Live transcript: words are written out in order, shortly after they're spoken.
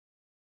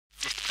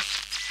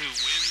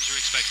winds are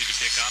expected to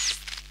pick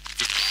up.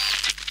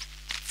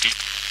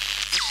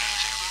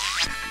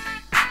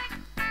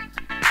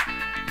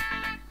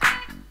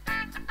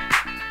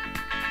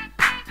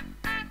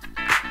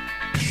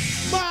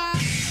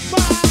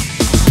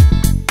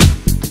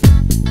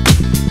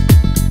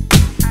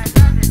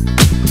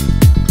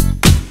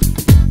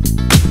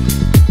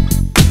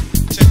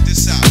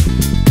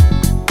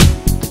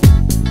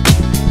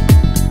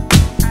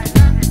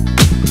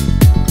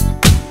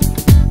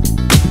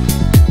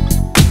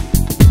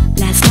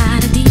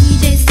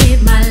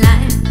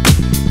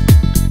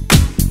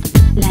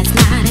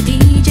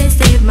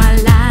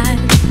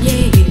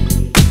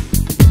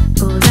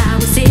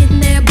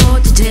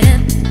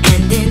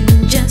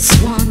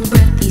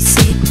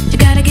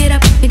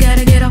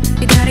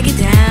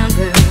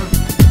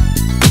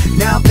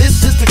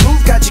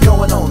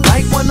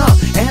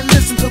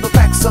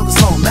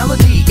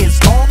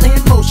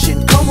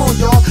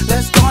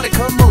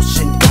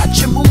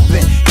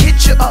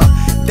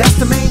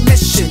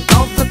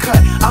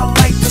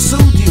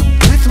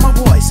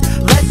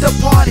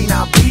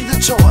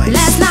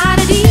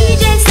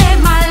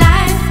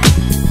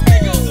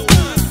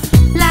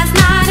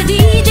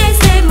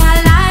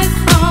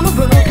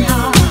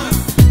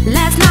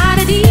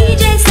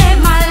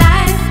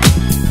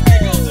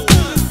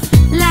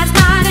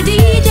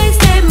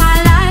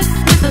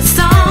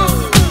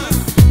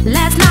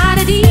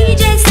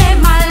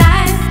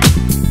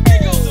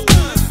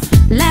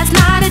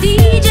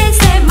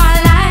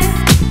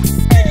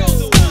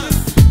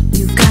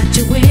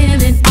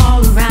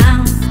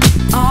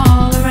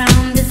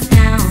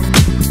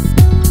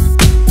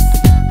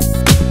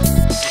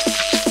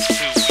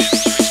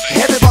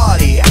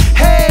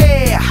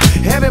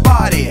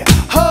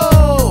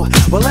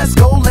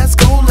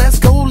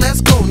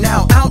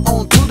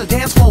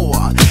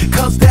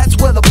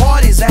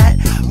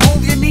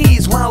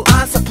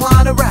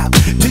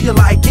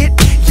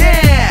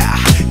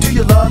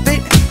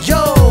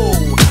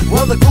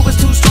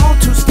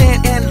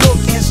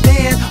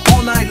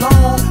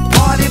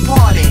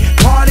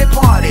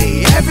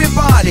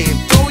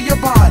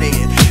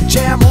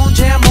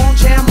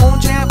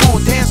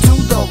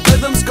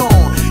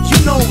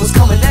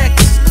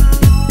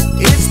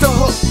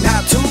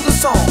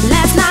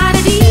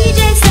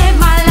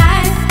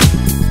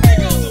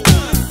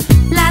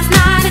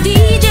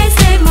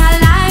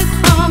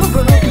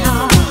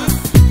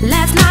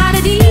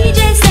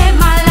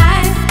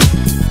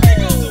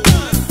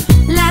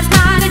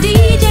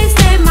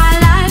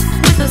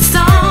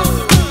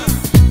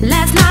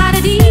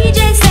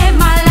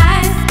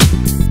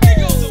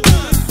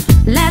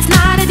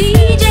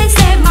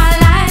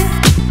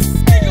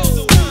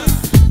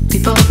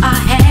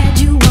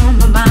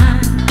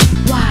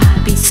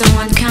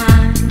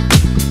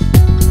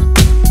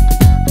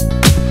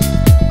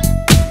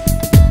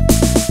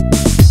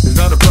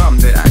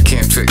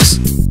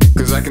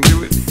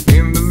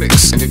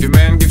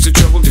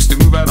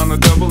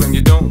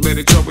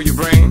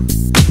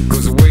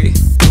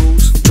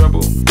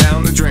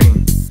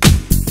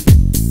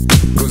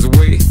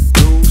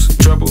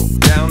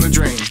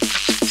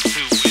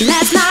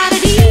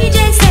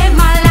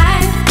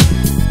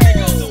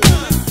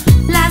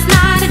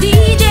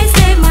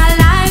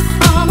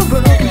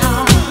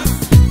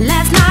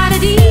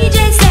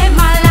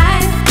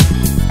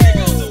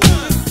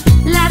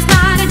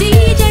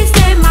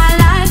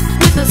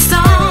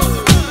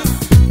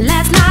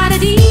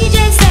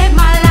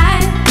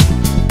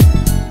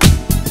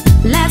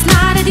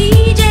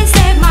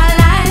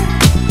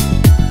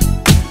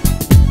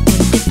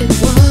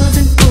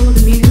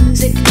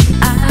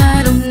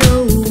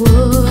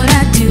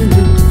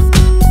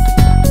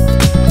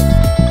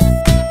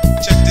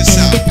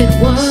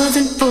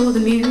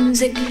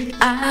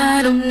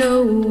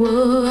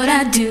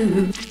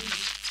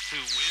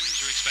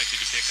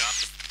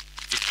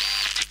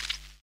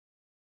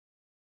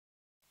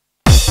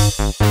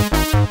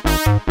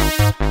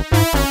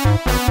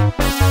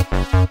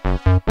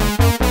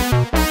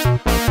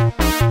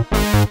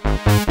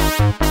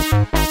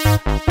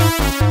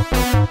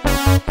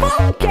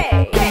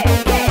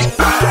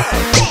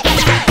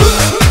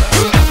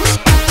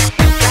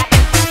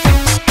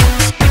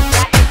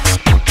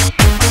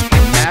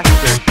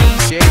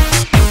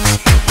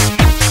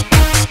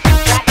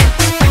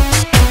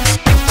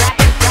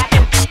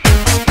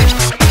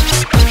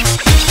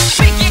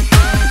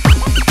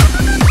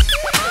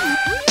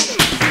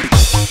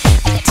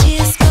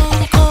 Just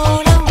gonna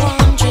call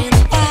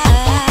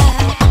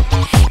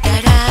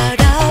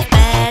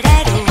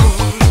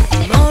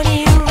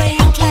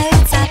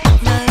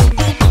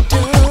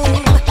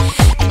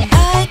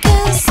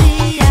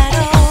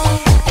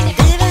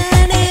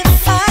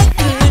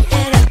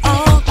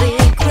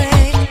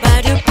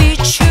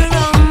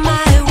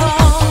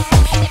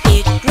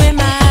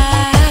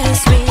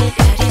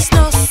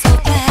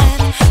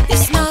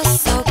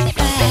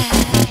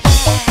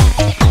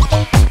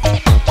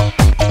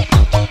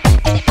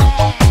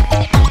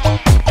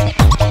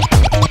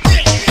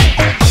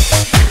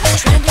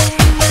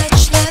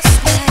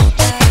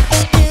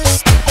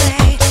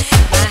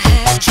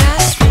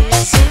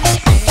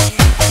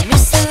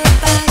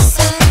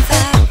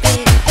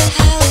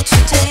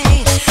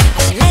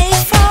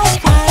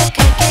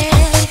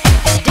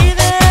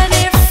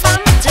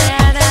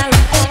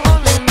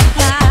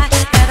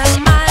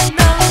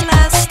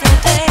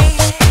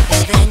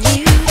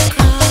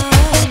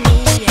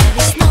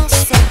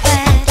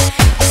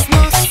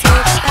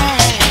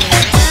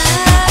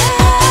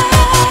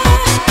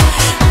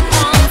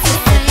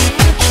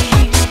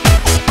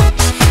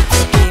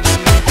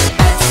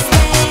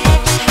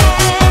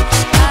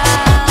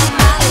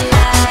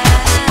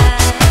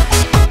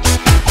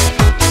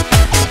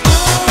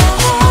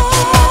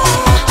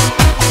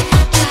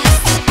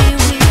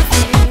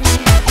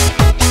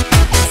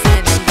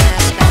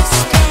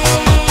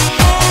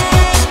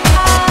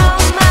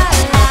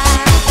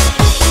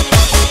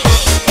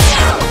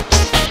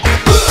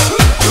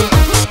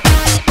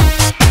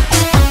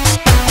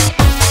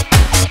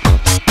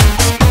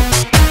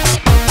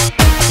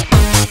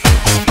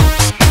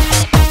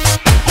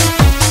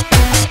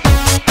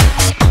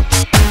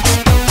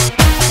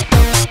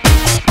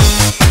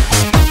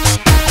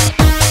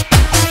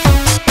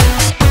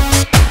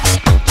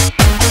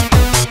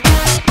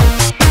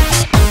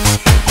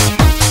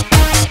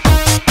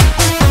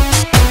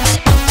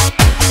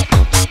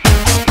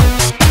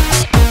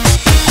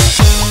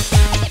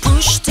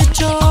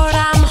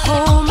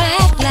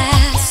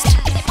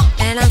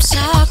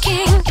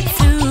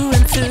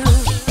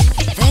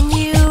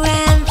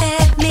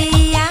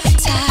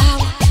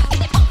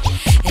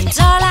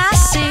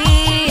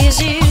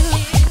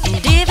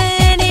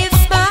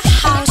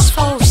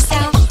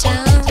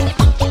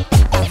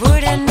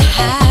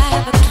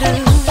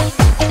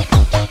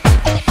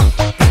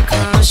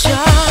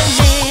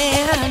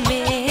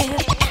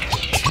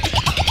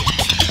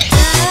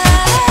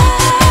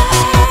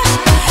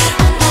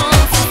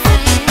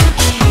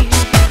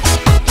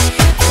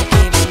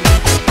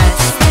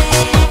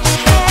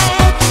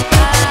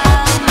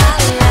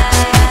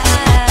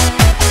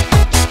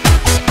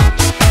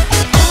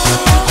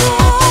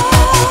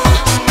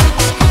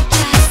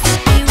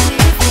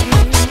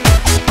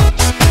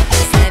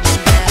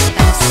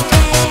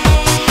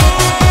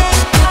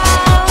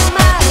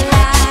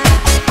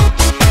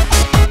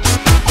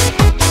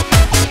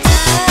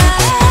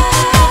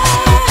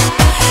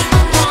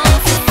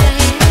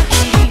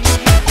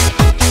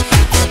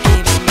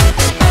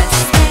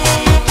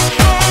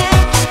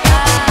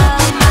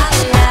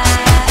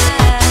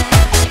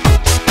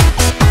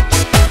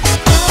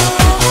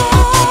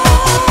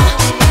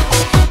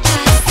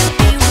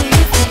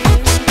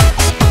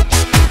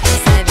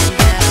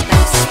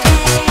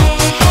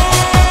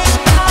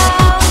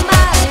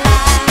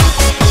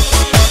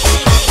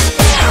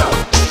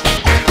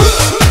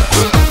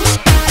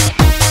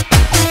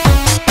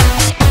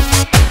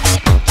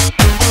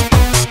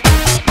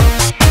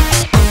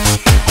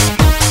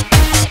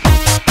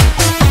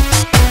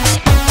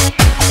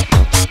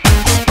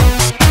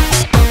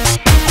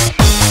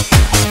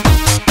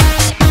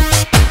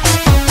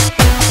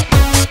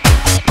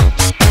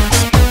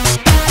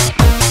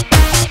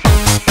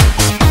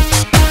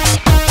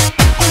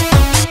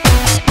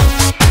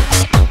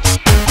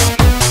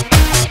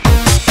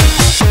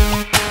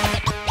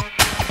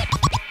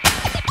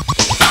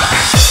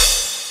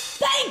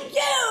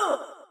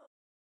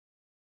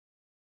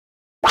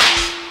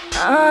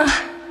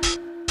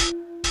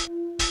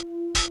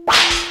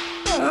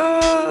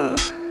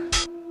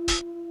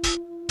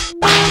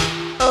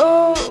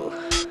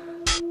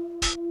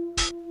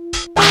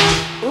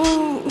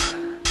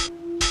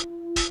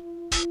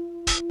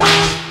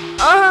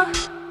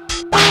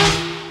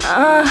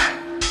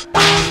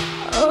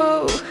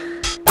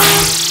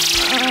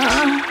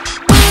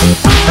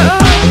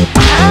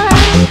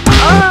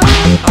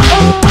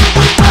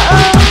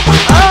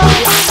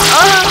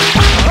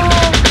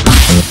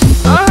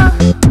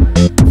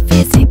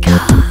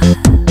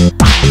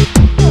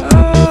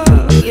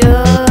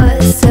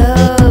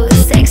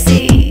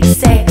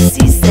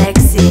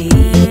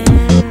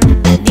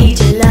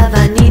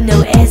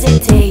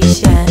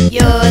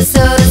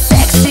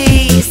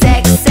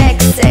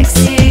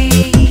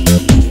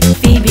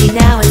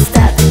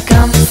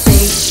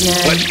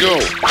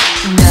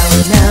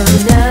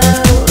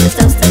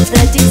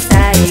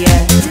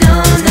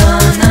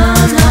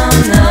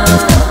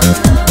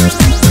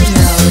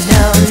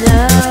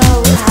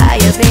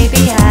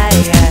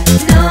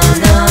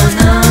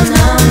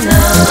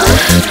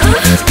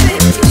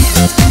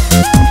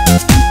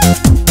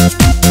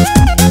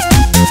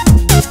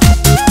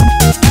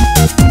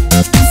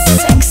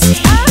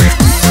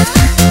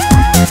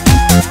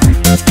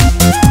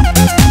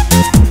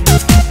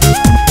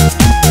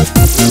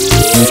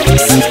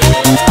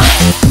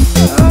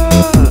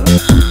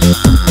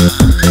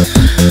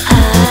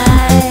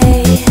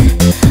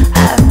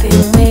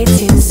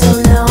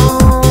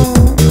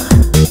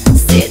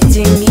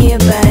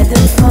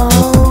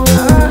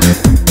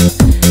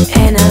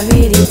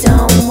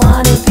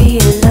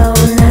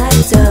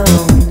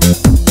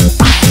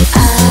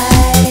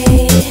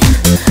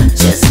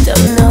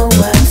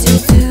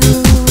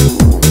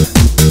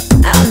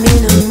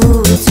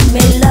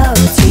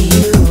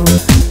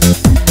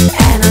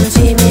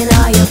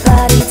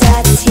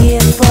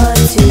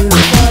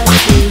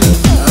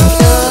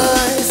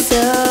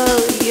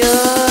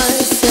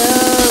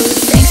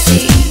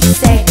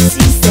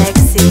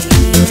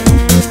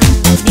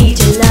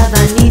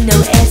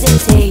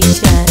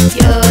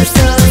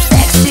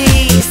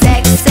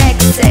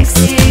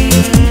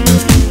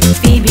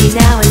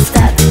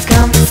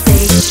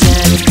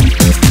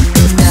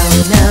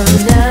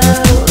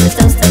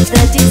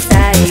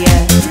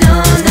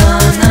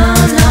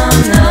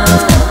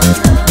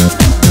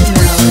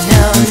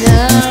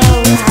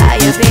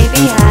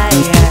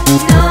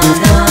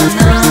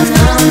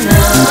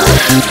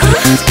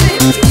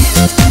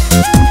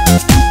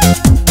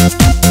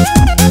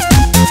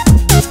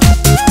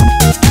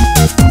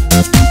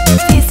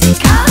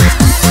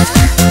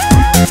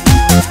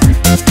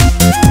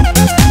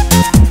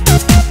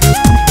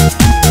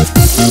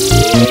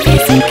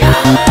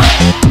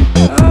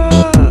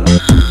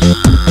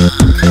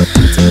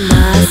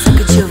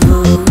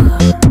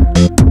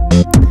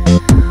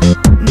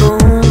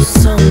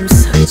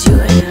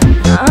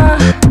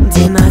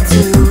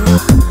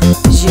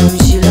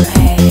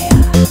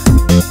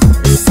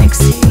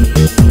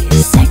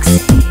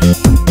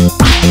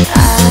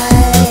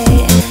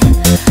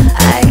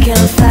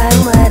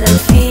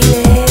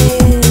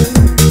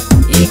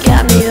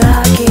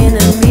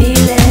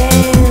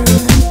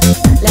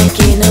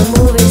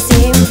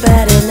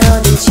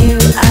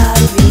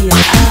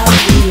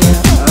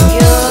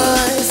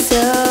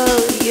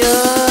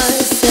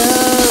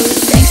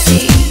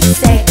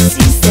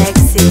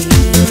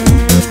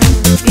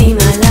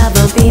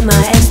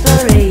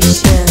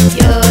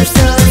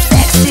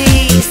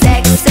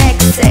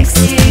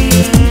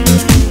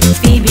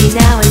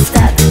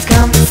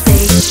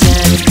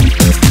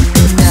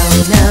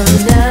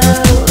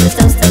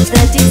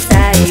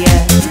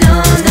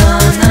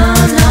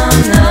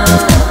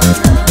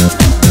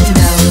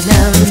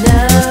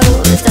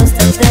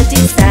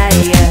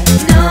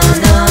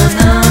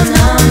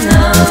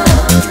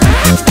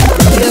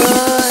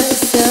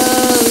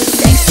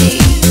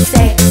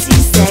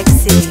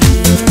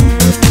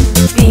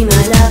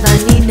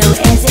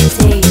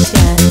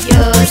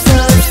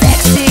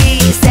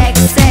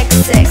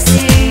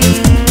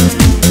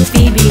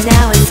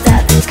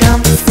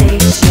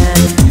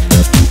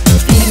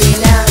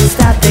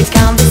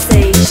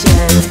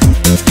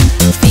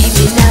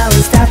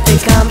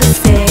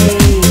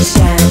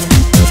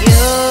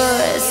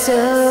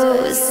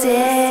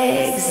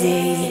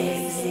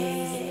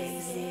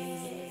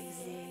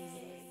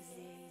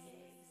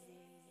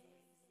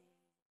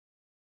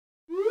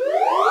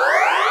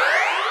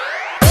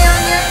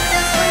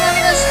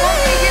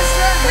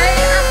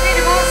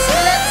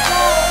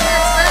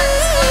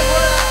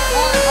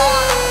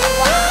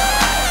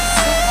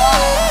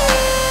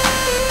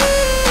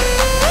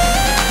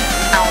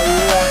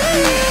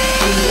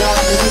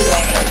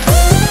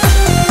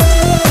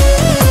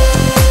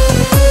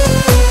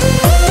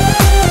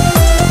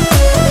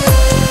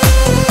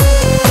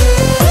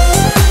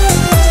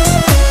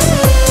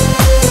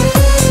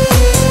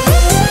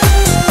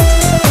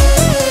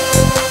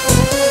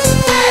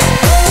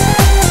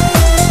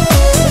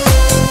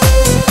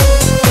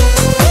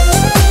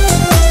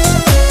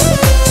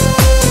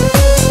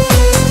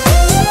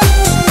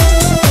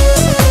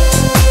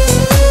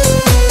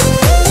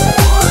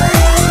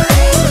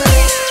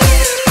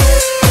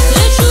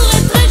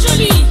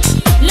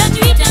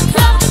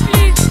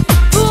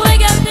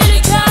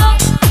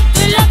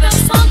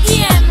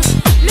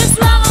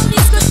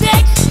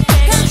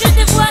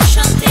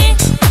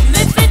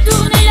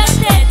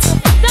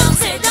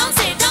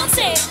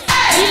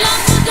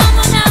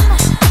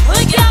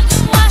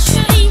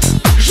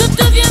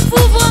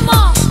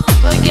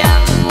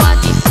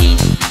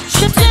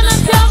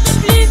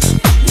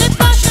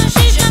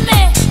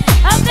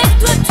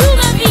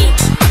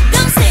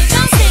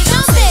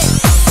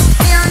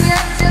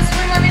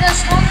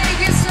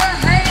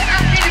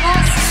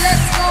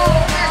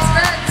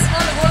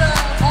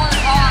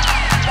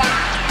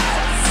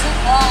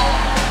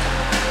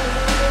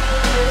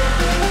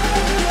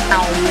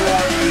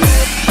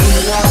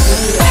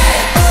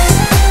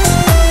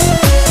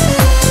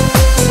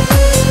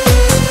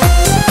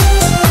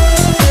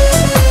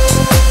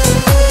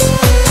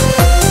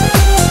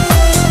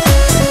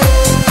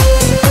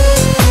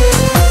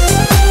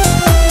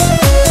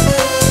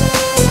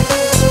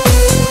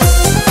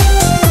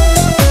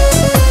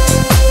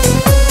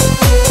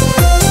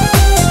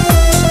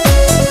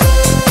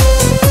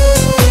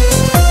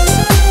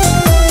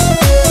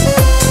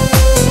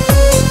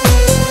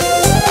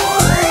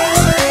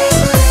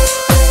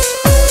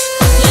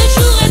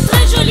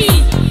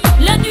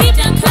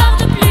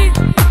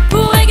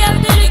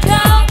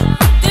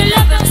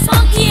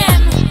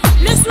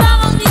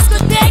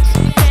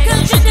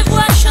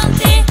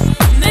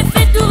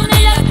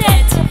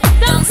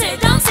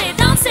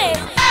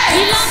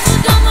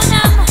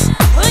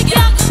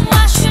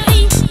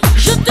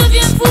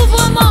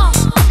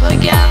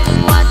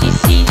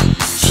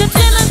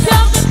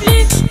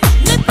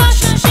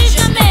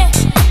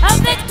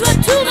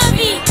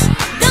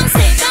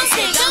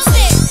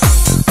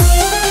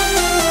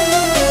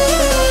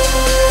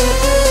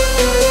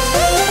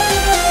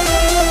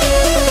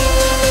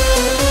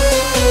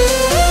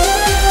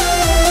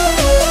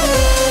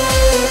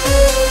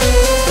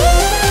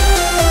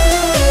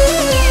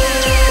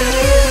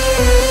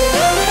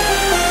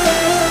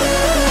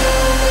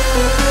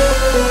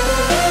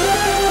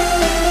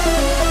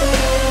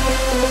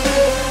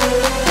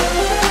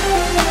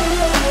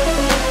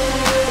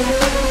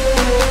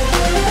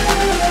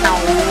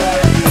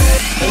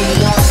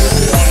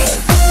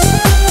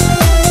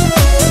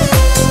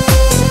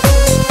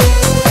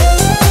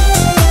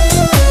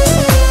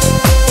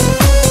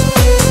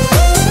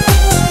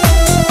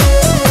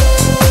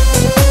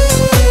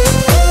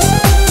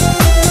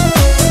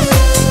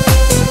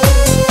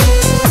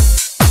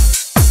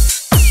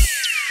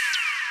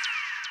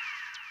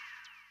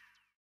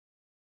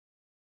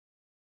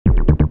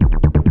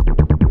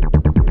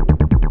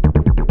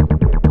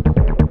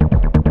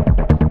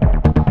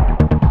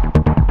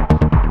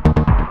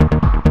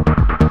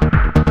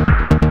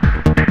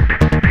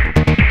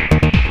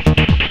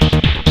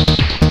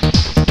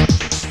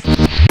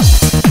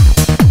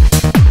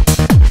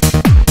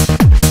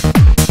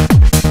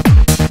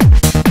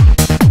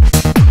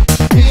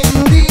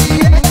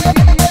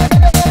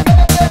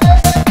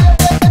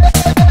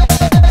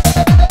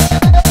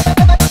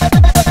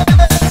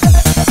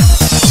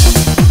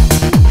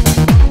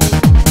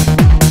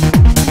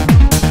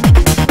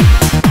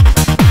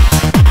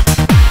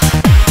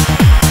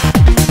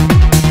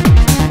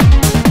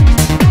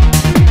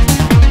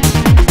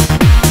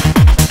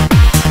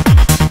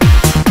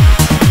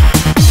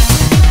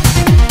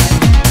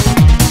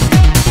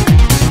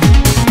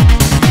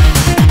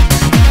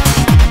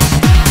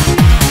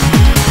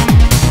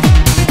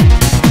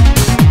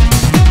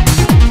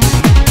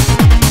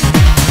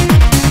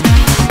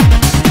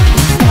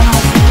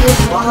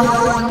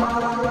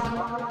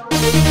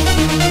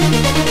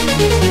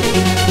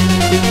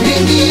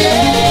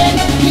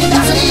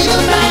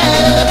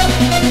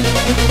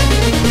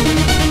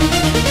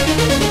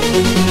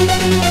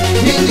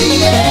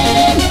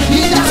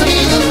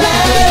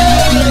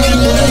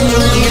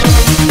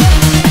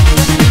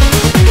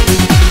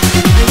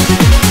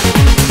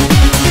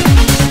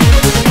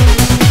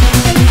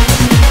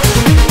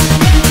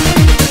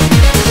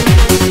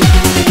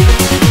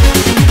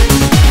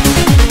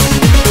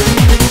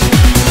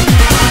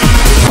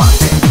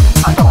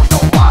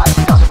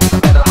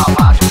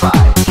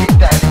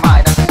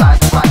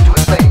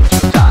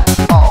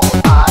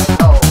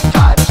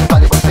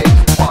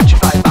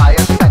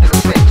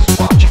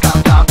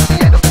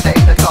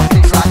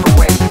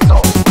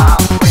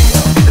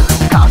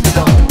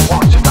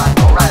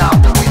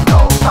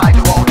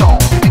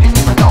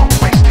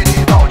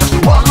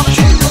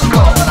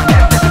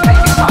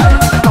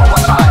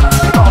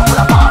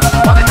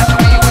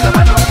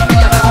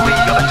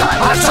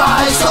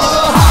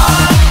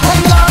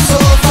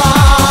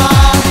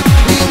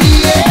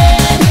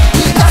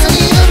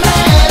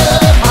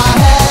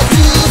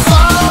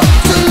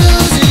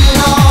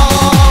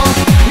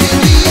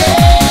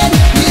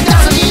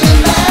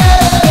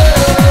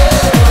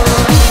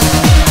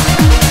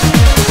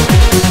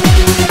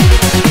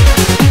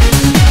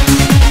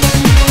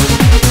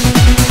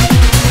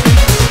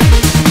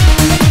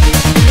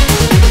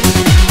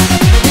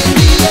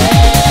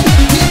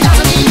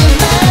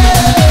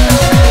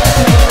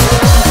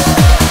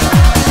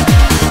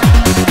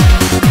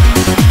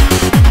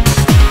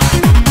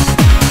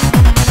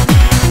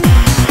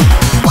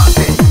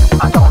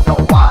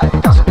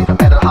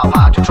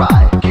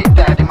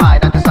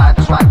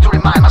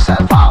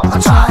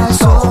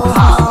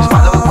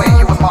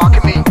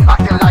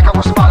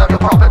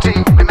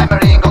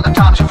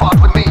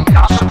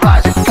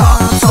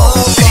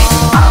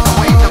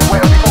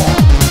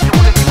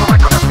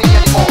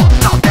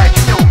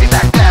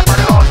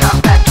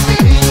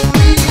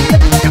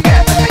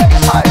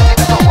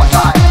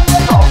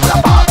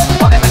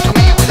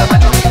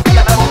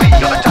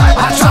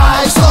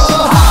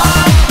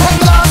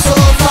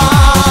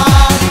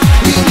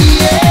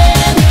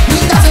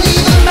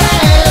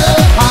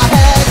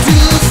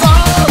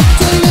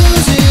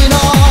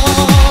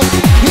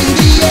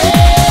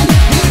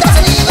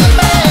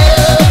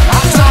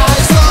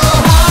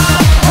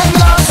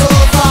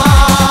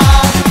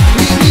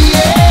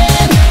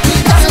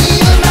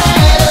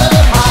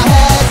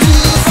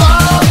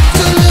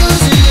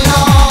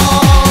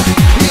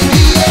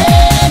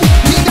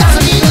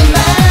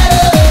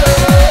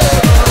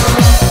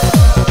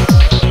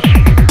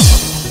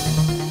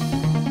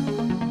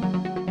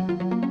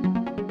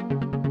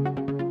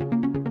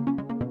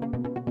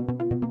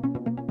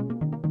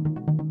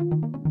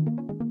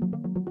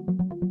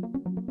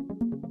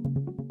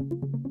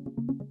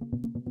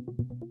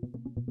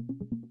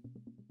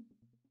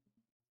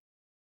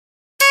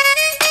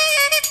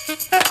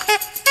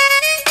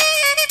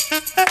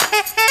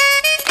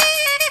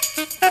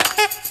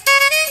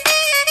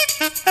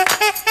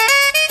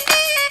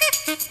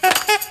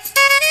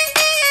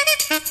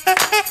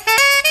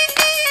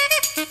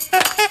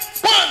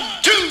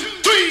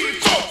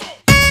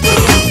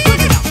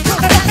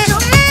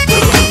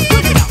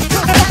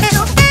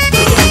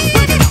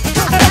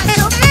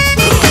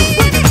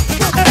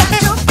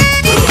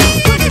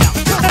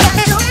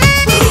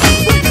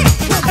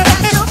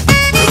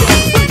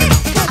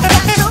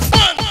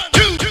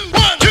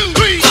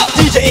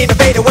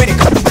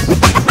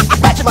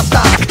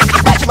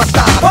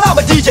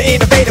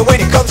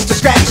comes to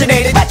scratching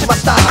it, matching my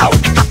style.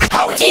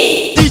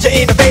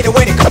 DJ innovator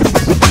when it comes,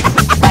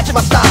 matching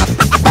my style,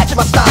 matching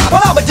my style.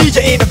 Well, I'm a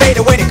DJ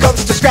innovator when it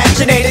comes to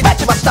scratching it,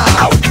 matching my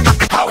style.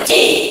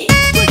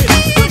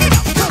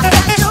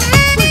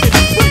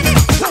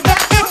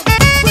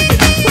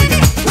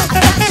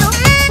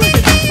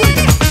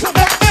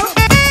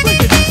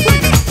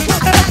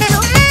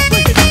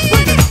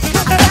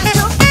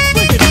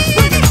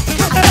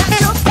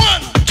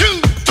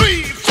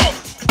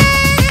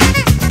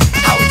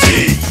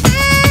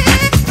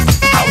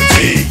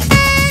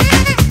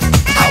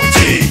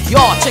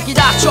 C'è chi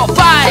dà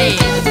fai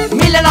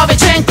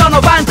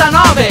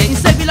 1999,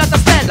 insegui la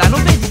tastella,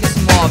 non vedi che si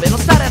muove, non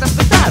stare ad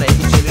aspettare,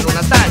 il cielo in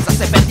una stanza,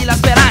 se perdi la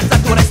speranza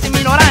tu resti in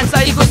minoranza,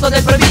 il gusto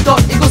del proibito,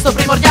 il gusto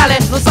primordiale,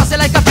 non so se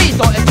l'hai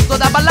capito, è tutto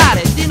da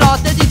ballare, di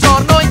notte e di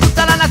giorno in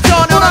tutta la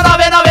nazione.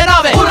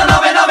 1999,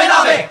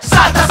 1999,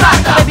 salta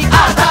salta, bevi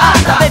alta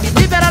alta, bevi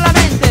libera la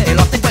mente e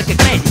lotta in quel che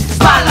credi,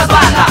 sballa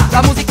sballa,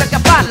 la musica che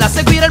appalla,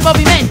 seguire il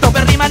movimento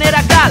per rimanere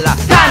a galla,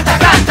 canta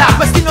canta,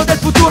 quest'inno del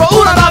futuro.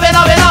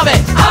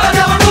 1999,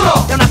 abbiamo il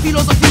muro, è una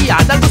filosofia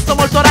dal gusto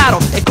molto raro,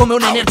 è come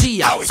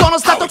un'energia, sono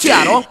stato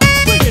chiaro?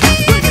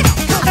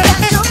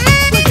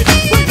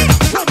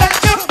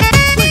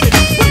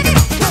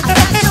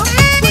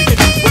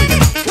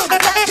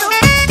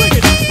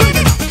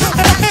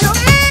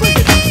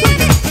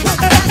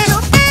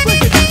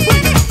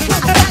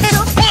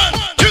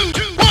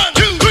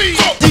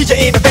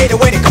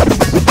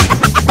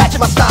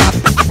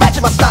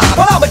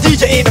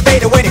 DJ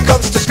innovator when it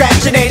comes to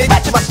scratching it,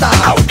 matching my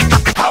style.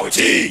 Howard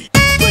G.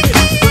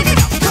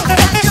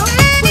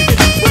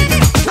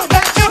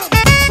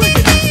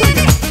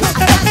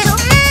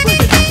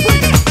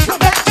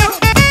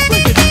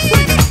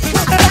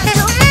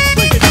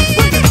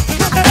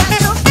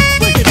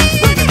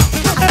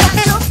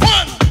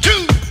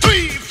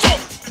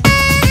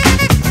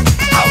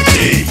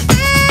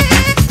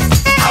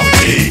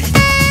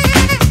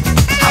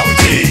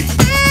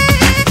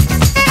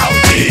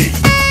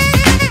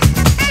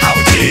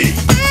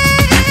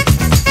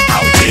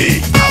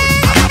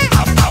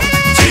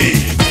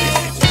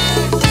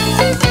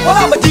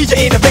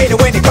 Innovator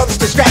when it comes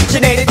to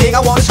scratching anything I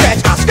wanna scratch,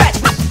 I'll scratch.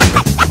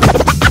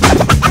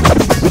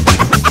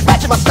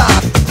 Matching my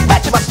style,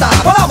 matching my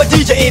style. Well, I'm a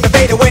DJ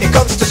innovator when it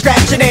comes to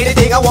scratching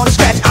anything I wanna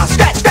scratch, I'll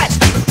scratch, scratch.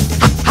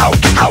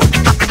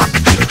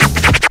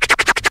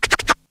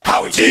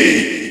 Howard G.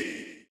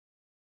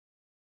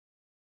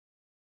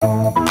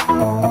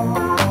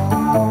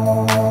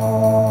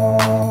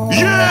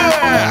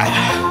 Yeah!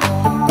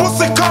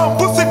 Pussy come,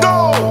 pussy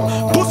go,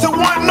 pussy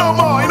want no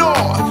more, you know.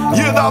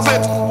 Yeah, that's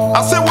it.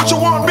 I say what you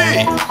want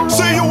me.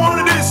 Say you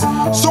wanted this,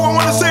 so I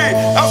wanna say.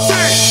 I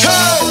say,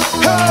 hey,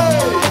 hey,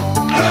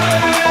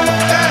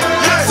 hey,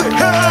 yeah, say,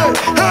 hey,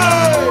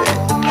 hey,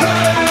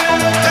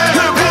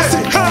 yeah, pussy,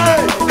 hey,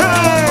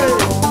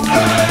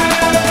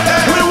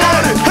 hey, we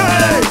want it,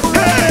 hey,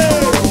 hey,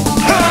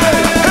 hey,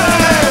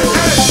 hey.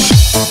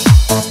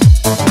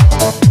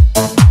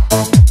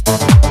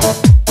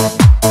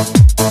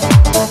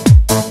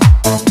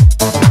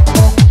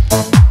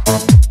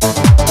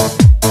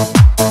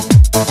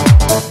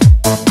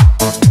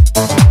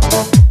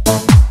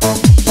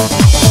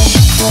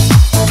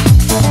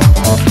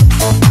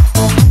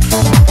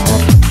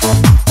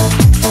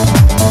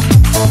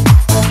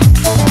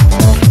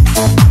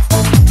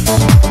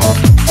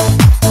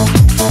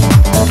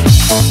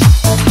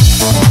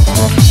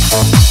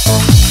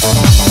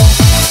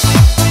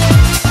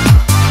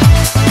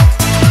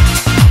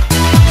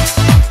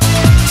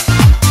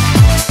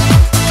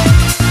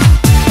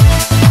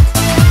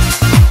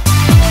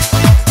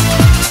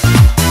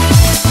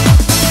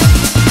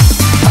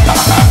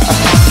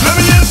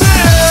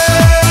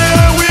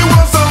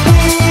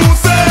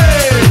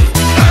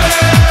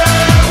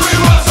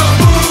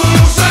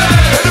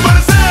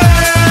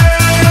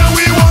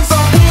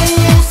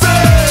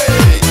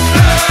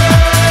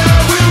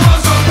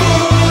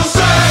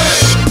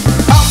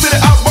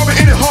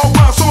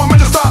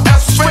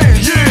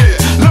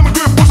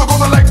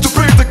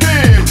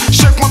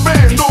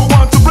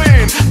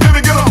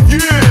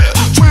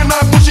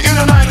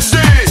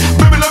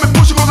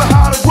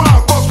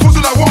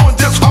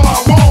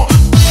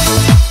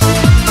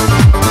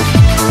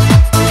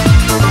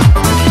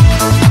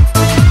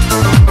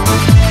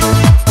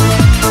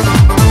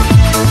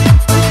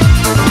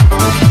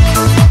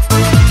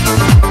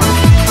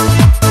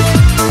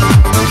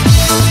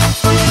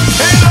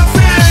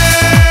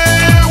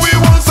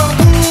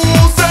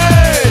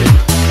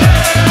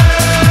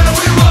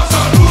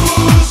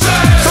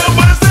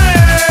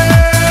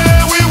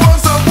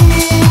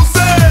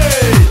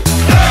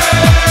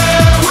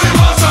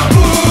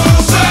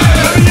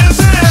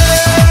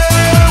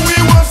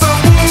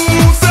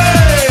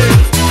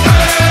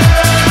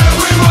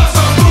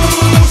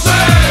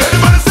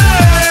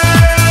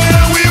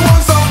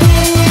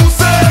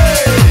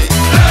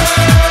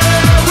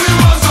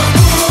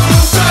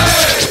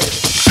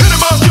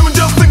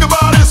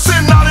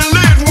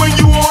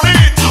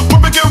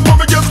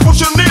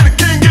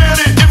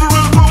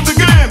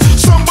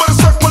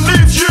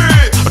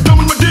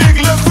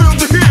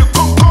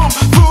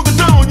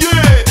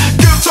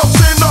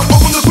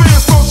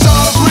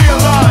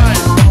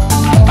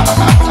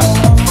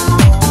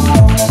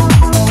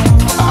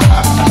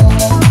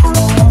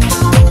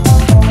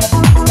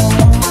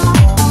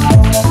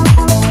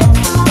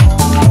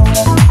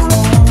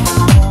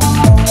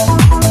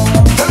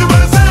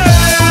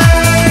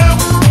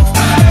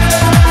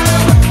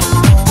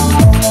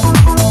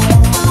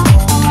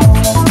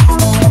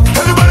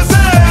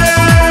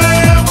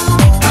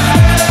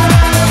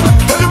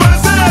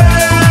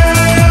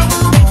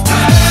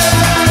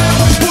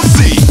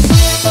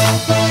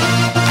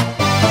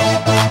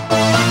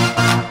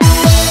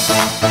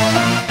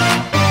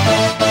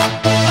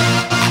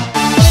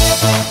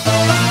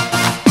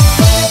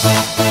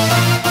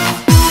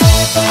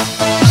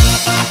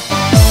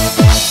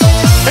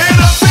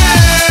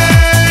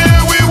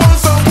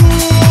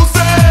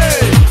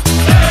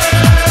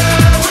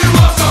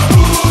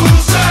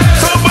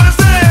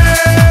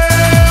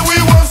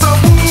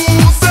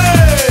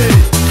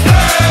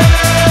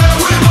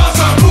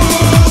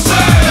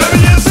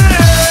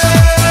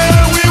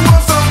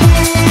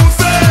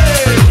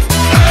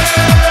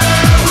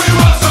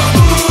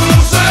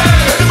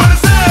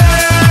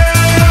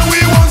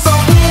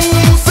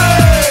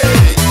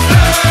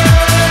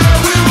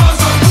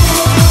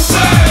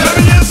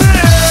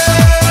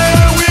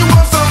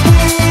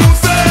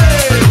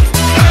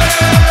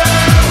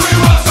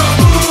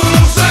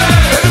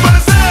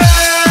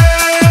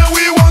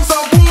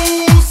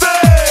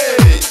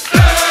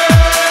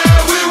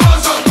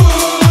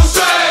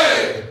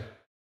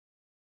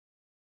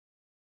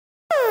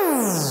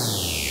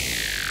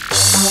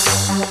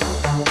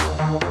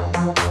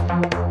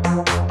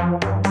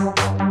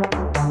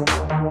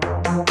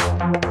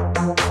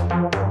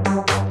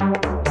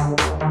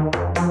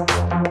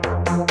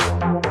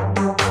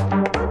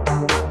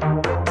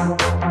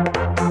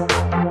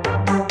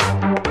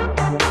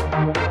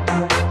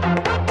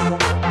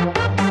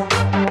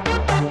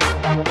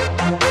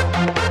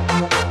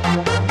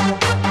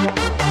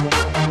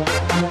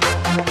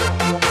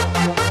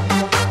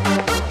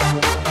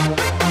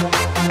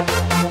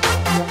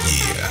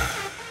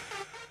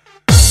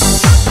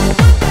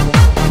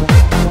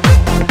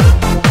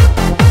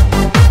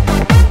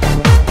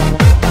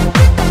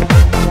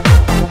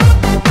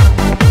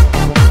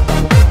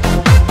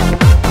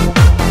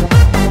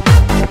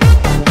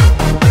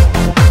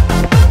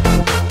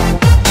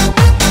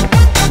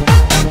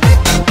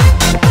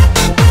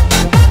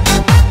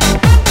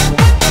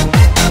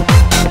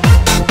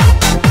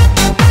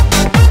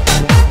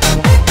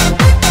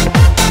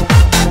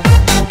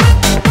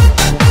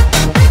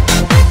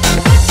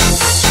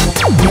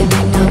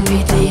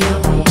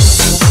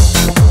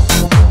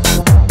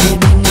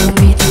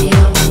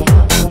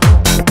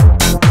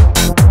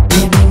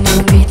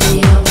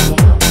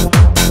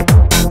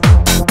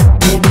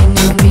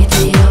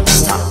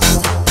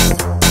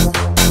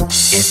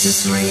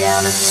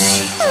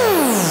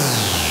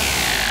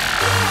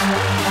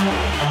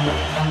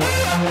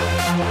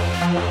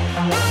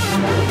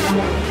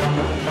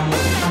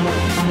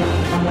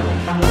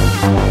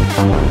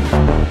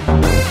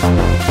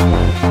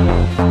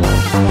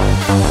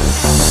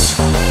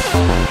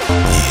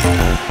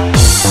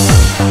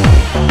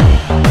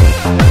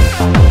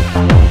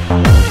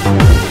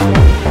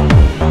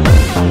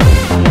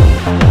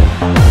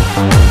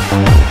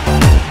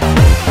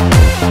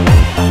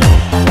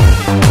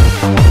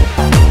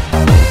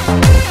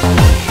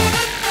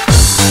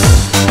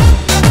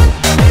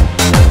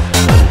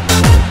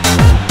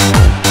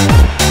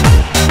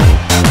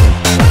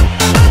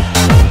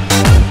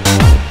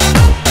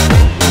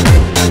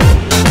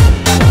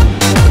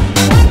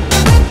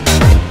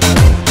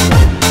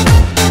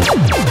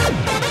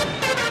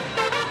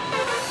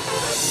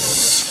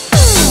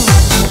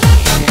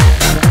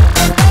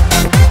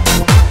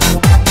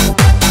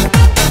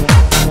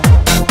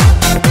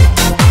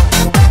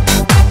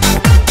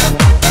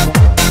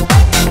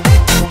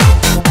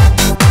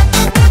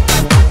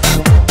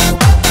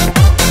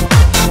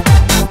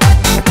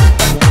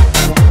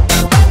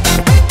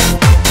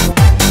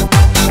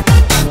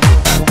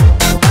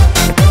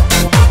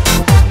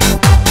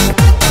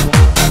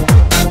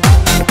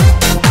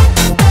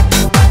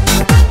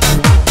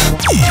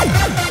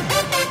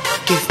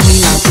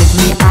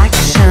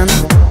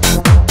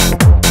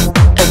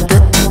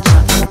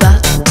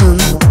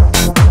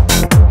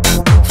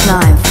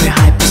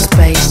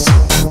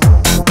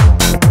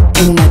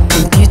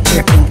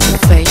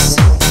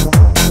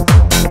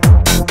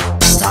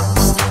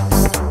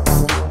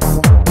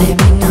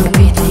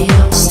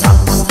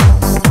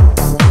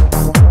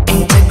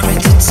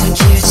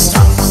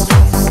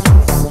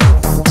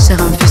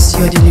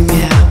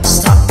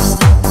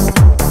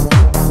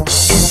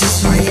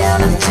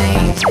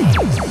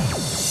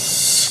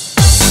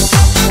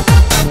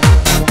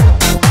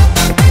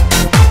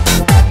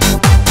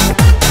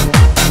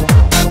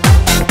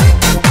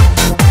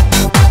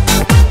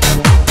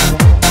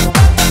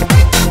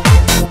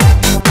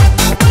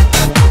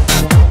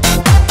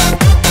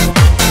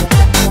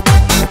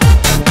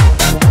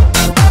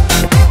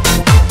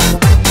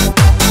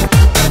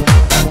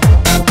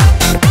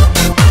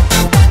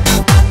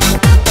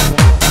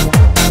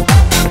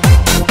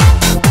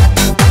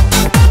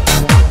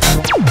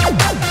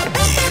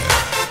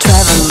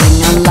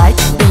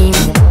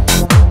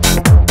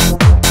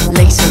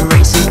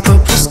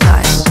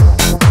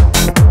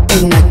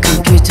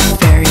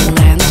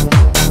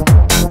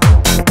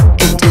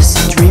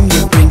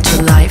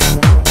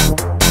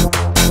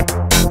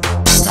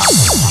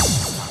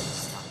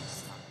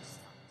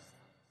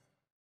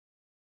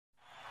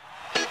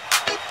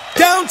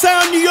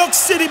 Downtown New York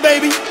City,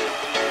 baby.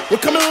 We're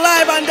coming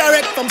live and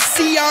direct from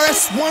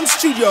CRS1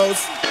 Studios.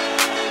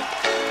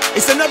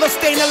 It's another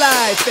Staying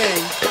Alive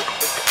thing.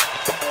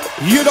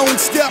 You don't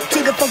step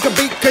to the funky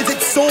beat, cause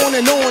it's on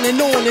and on and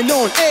on and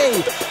on.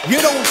 Hey, you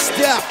don't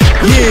step,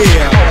 yeah.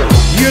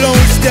 You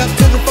don't step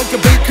to the funky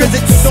beat, cause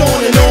it's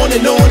on and on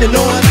and on and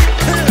on.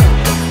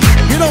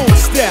 You don't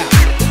step.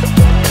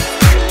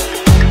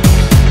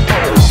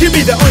 Give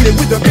me the onion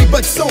with the big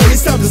butt song.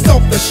 It's time to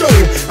stop the show.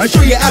 I'll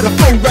show you how to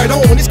flow right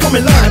on. It's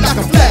coming live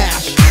like a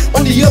flash.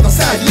 On the other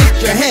side,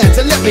 lift your hands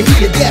and let me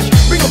hear you dash.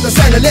 Bring up the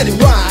sound and let it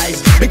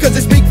rise, because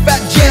this big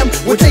fat jam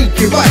will take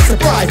you by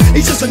surprise.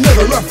 It's just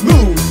another rough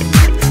move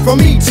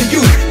from me to you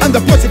and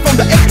the person from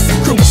the Axel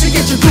crew. So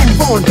get your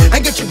groove on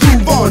and get your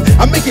groove on.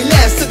 I make it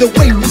last to the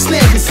way we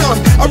slam this song.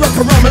 I rock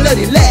around and let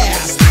it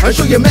last. I'll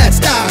show you mad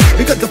style,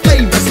 because the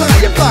flavor's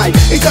high applied.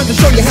 It's time to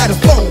show you how to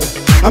flow.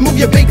 I move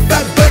your big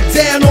fat butt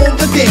down on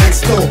the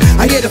dance floor.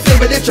 I hear the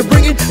flavor that you're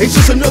bringing. It's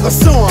just another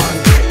song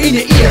in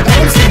your ear that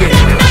I'm singing.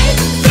 Night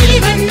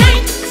fever,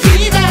 night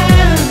fever.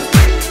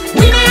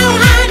 We know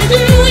how to do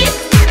it.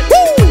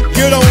 Woo!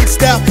 You don't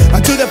stop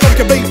until the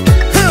funky beat.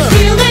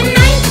 Feel the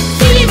night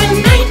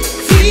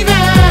fever.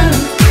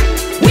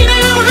 We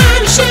know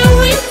how to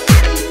show it.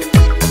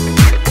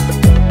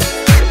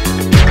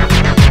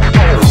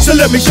 So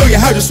let me show you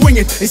how to swing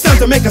it. It's time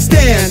to make a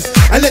stand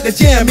and let the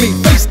jam meet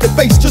face to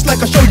face, just like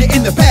I showed you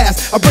in the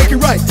past. I break it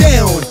right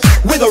down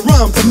with a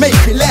rhyme to make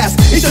it last.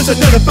 It's just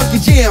another funky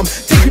jam,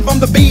 taken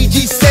from the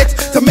BG set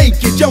to make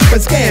you jump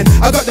and scan.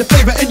 I got the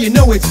flavor and you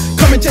know it.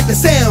 Come and check the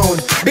sound,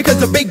 because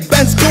the big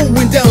band's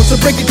going down. So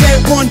break it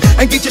down one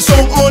and get your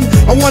song on.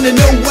 I wanna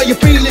know why you're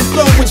feeling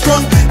slow and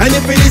strong, and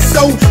if it is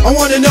so, I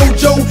wanna know,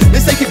 Joe.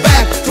 Let's take it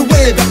back to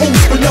where the old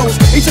school knows.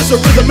 It's just a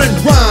rhythm and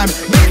rhyme,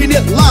 making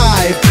it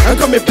live and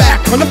coming back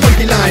on the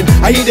funky line.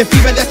 I hear the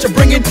fever that you're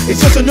bringing.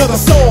 It's just another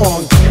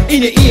song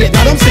in your ear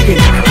that I'm singing.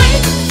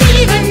 Night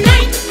fever,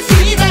 night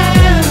fever.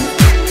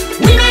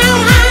 We know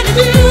how to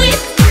do it.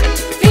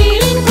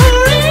 Feeling for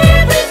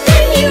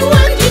everything you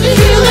want to do.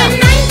 Feel the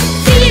night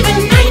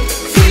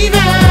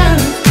fever.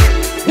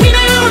 We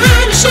know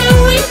how to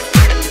show it.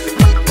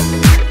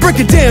 Break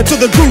it down to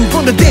the groove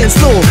on the dance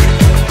floor.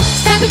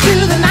 Step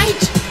into the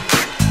night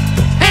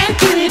and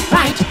do it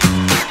right.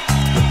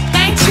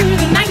 Dance through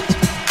the night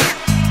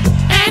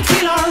and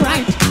feel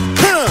alright.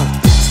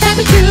 Step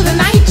into the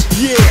night,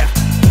 yeah,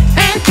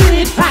 and do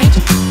it right.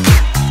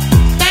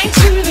 Dance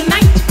through the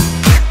night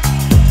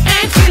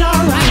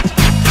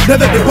Now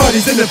that the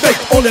party's in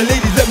effect, all the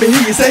ladies let me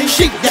hear you say,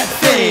 shake that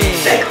thing.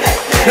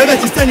 Now that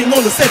you're standing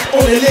on the set,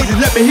 all the ladies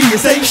let me hear you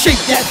say,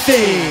 shake that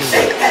thing.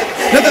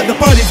 Now that the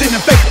party's in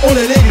effect, all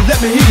the ladies let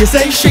me hear you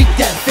say, shake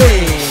that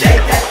thing.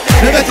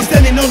 Now that you're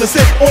standing on the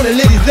set, all the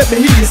ladies let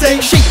me hear you say,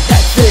 shake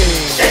that thing.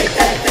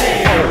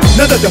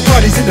 Now that the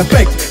party's in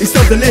effect, it's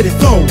time to let it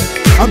flow.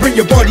 I bring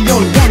your body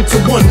on 1 to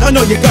 1. I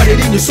know you got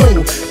it in your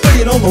soul. Put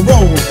it on the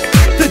roll,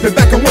 flip it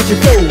back and watch it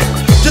go.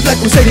 Just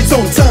like we said, it's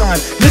on time.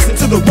 Listen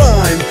to the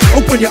rhyme.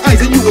 Open your eyes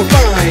and you will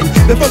find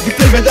the funky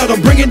flavor that I'm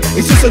bringing.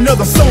 It's just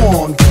another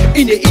song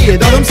in your ear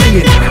that I'm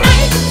singing.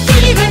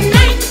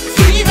 Night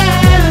fever.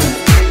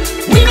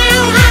 We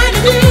know how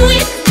to do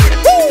it.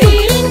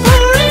 Feeling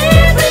for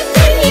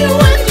everything you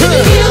want to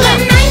feel.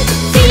 Night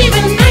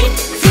fever.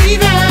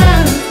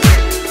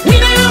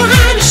 We know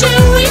how to show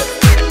it.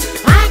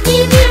 I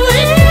give you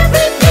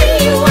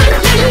everything you want to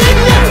feel.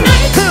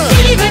 Night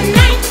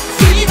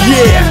fever.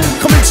 Yeah,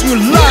 coming to you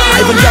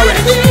live and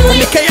direct from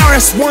the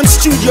KRS-One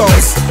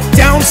Studios,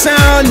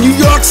 downtown New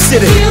York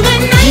City.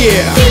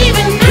 Yeah,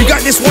 we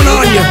got this one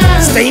on you,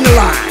 staying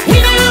alive. We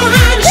know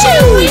how to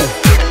show it.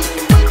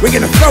 We're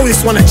gonna throw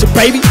this one at you,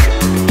 baby.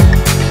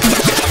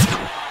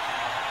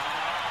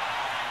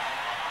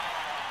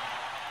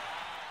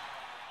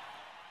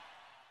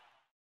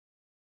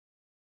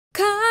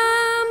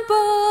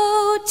 Cambodia.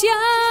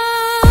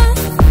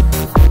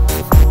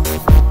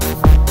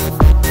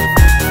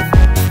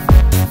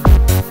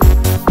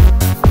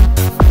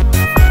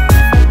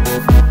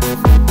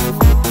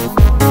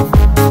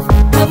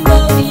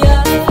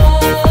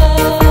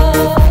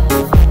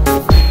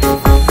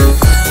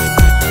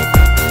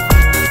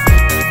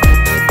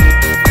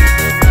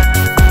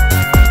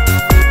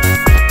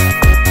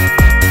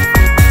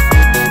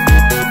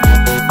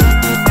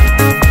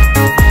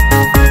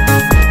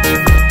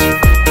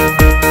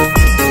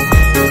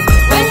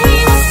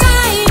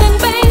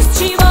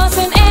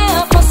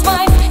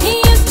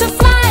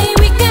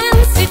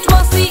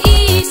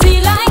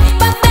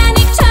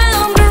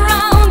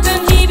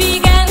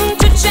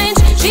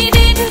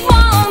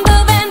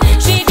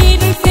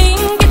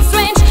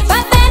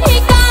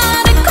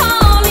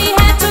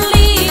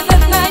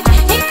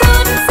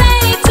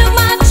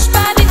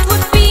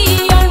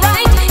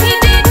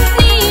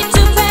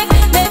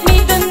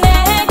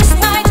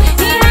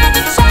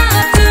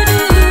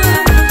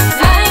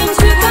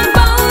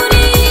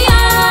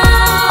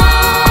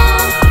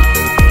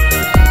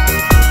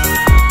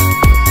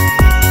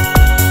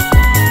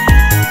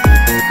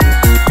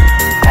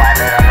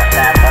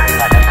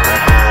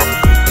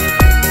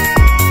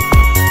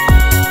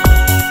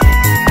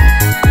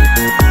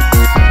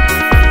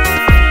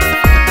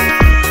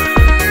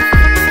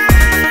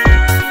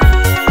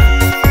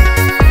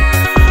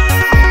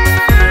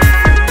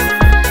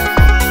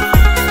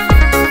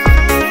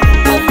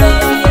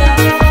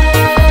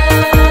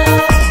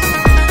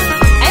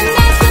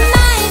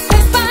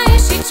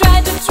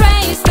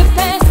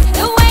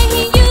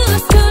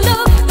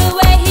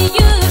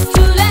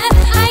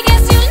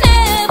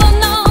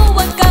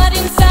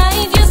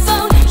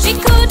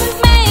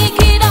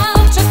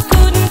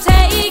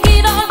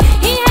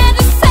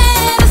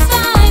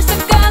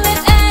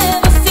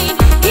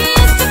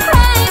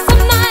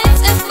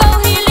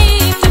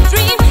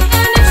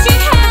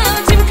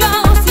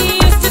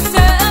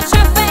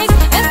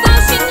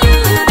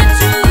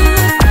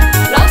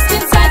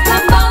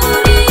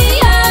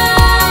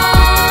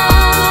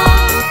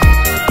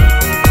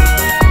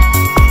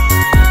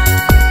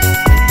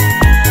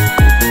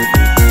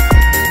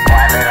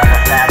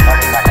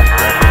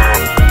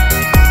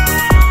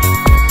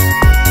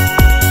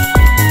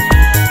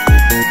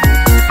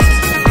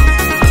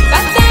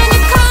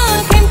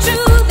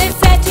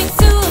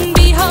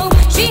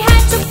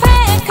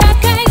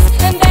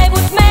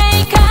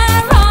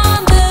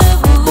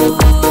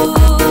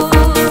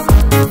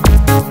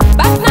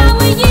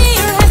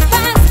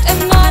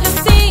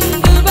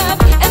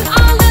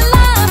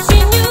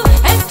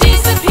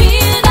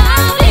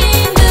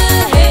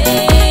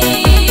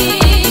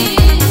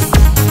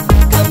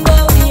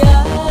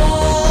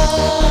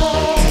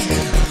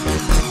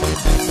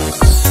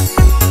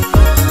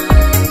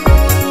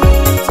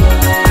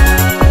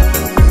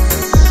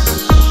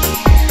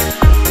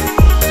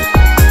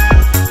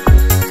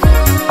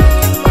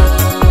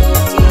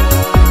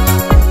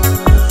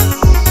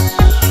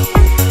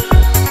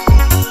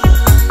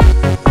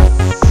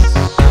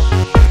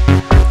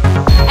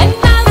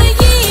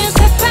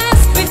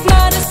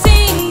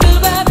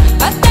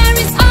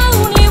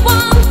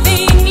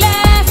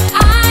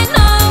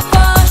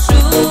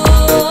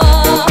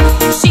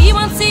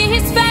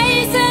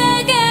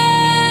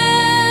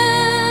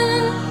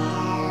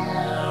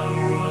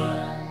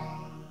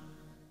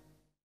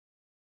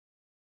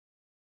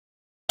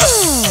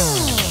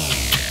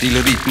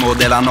 Il ritmo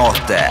della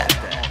notte.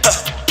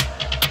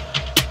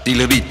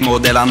 Il ritmo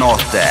della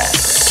notte.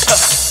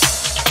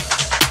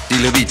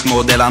 Il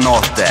ritmo della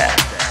notte.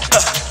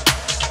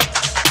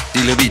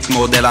 Il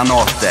ritmo della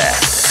notte.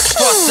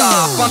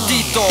 Forza,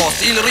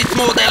 Banditozz, il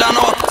ritmo della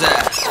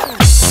notte.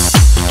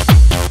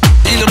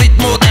 Il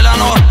ritmo della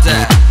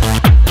notte.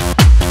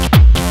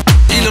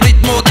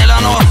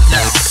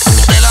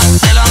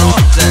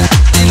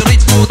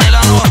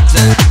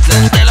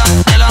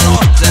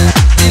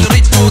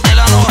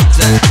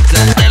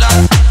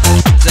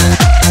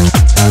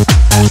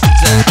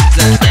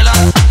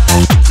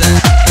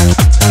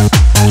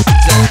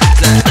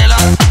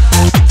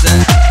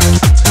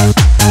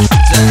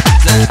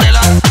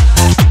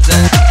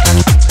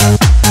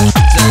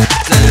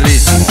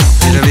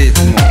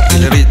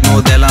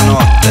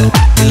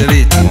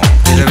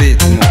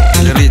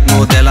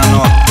 ritmo della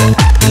notte,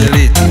 il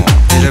ritmo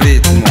della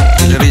notte,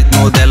 il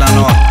ritmo della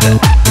notte.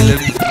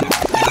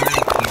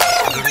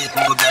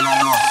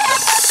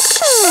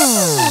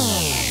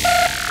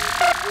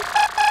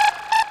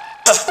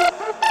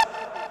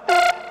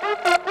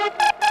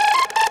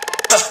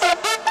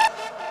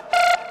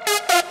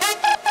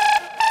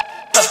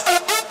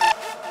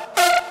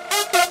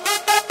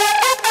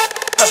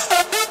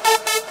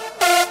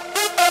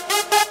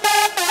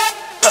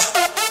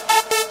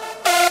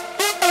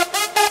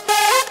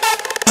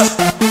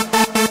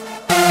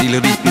 Il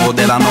ritmo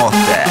della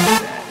notte,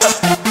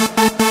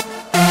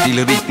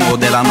 il ritmo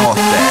della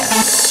notte.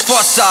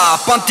 Forza,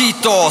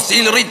 Banditozz,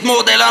 il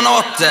ritmo della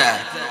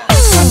notte.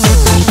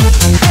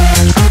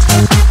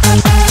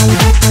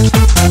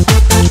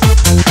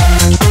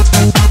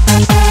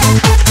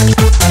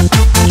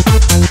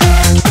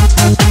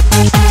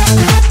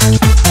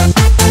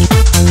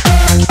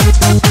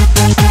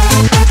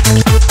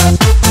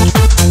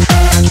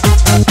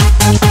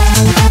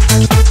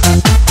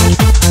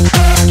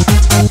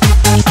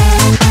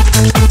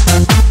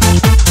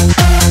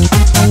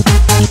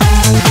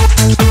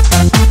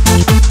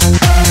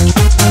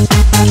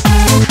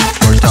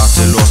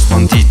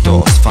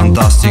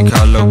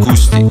 Fantastica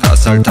l'acustica,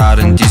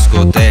 saltare in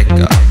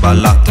discoteca,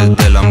 ballate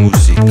della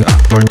musica.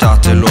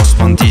 Portate lo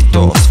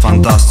Banditozz,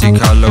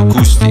 fantastica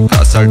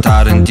l'acustica,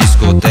 saltare in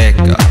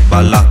discoteca,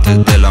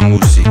 ballate della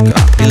musica.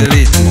 Il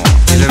ritmo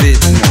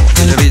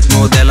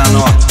della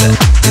notte,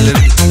 il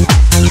ritmo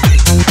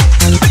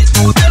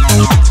della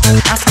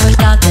notte.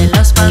 Ascoltate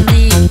lo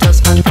Banditozz,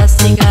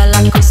 fantastica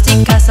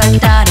l'acustica,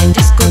 saltare in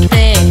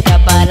discoteca,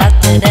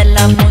 ballate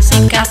della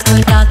musica.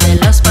 Ascoltate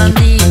lo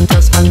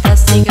Banditozz,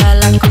 fantastica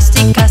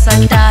l'acustica,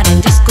 saltare in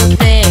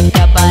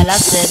discoteca,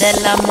 ballate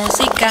della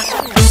musica.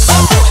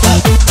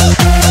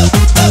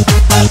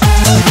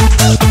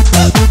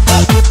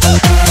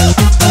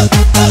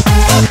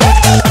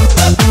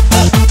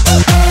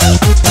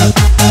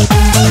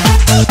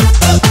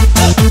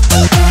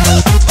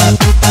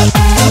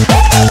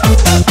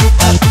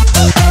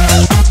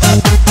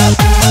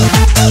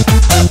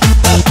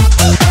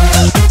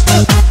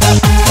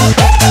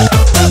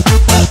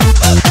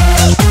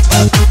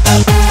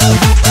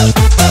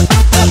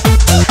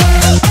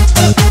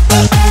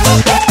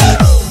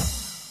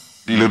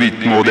 Il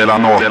ritmo della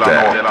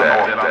notte.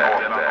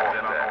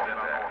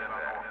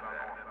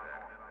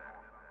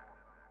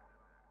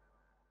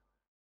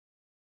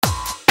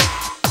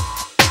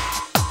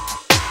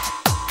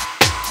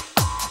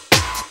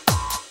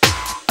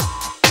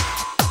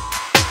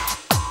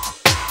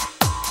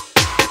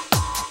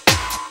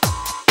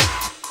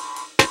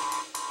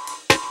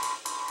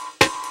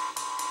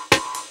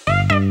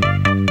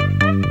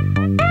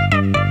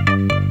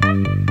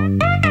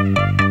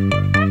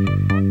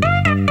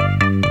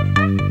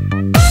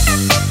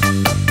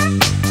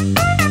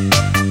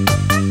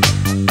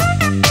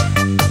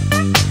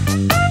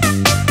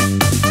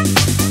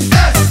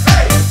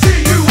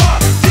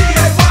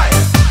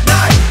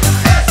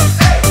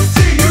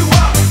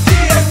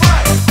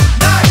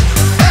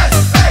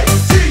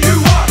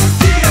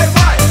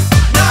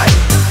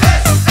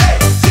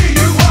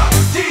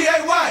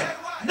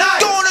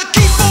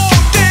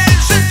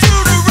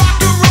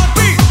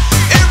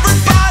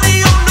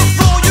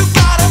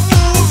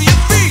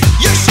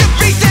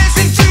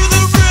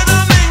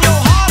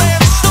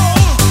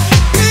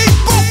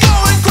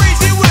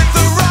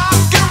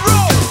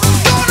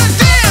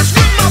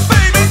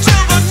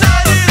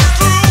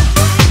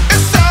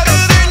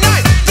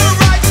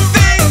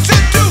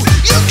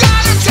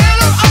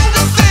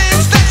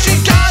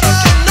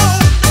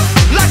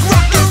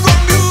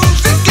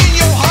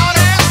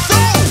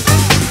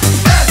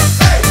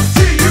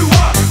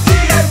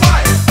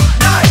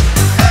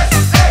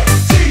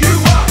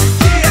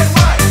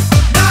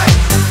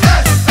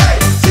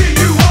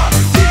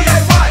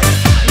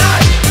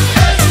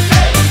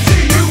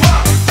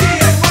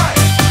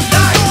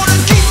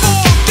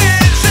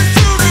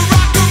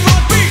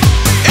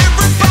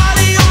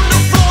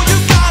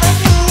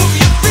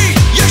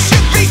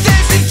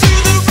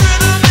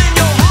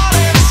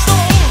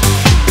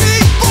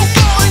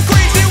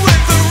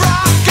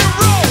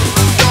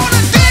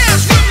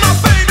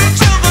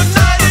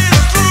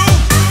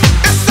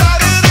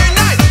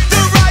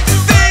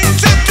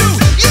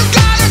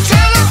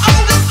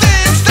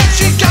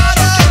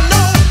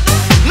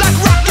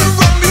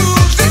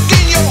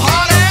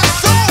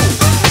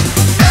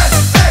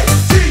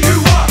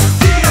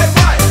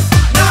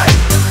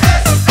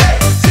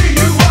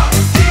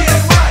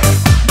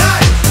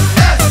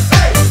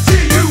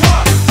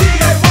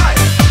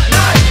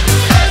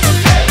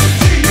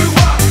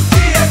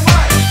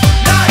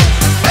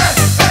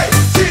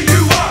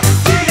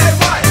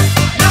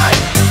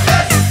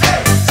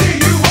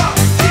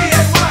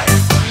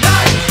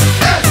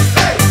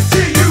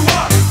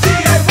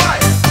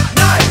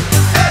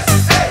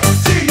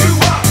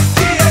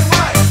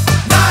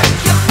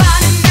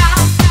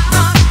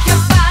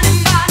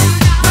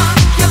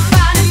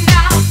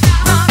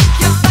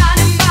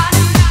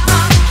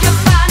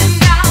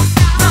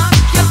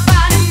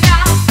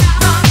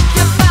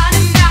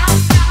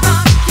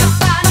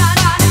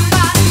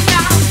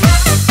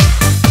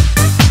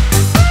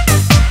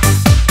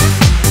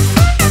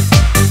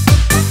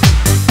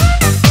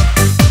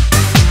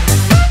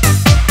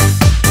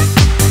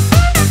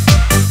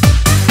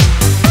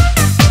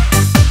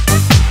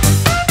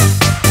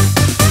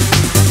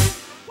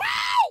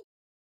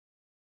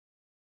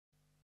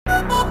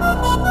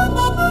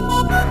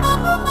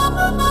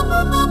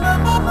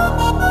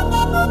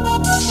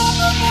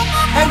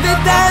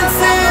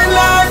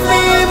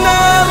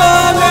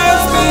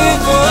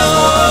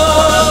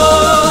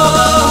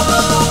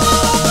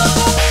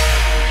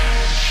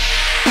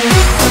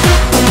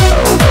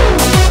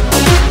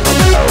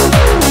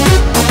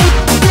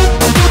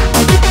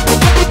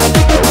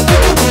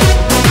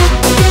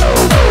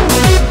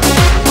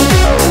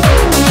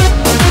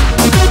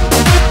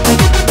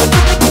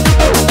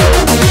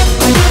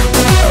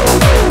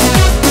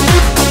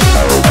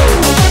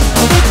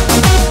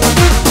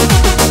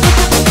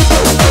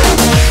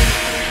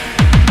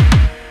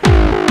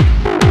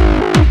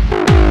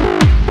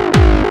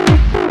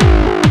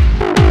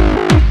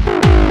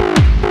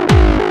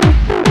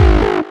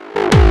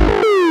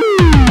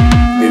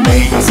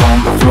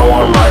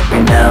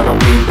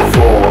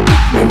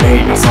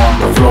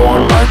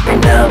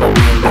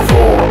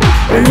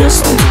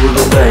 listen to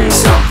the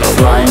bass, I'll be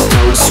flying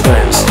through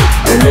space.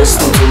 You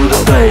listen to the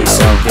bass,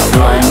 I'll be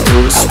flying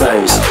through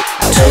space.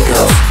 Take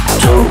off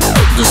to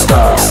the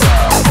stars,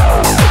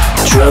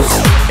 drift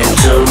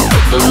into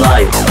the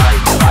light,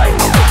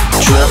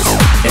 drift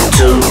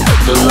into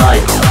the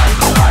light.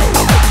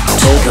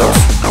 Take off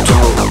to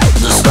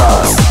the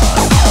stars.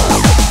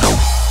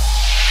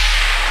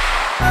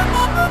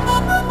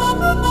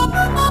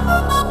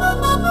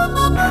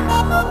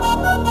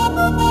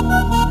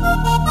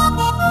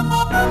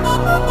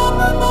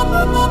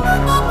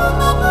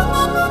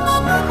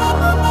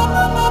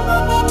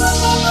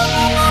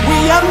 We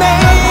are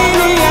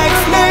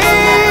maniacs,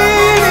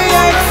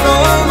 maniacs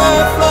on the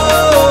floor,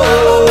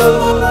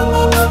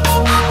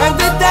 and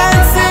the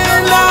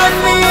dancing like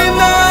we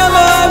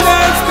never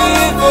danced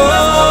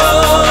before.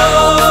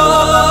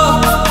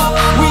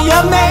 We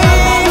are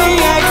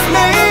maniacs,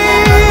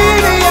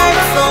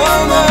 maniacs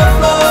on the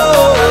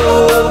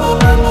floor,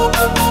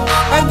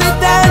 and the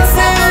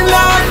dancing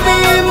like we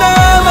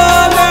never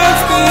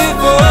danced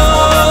before.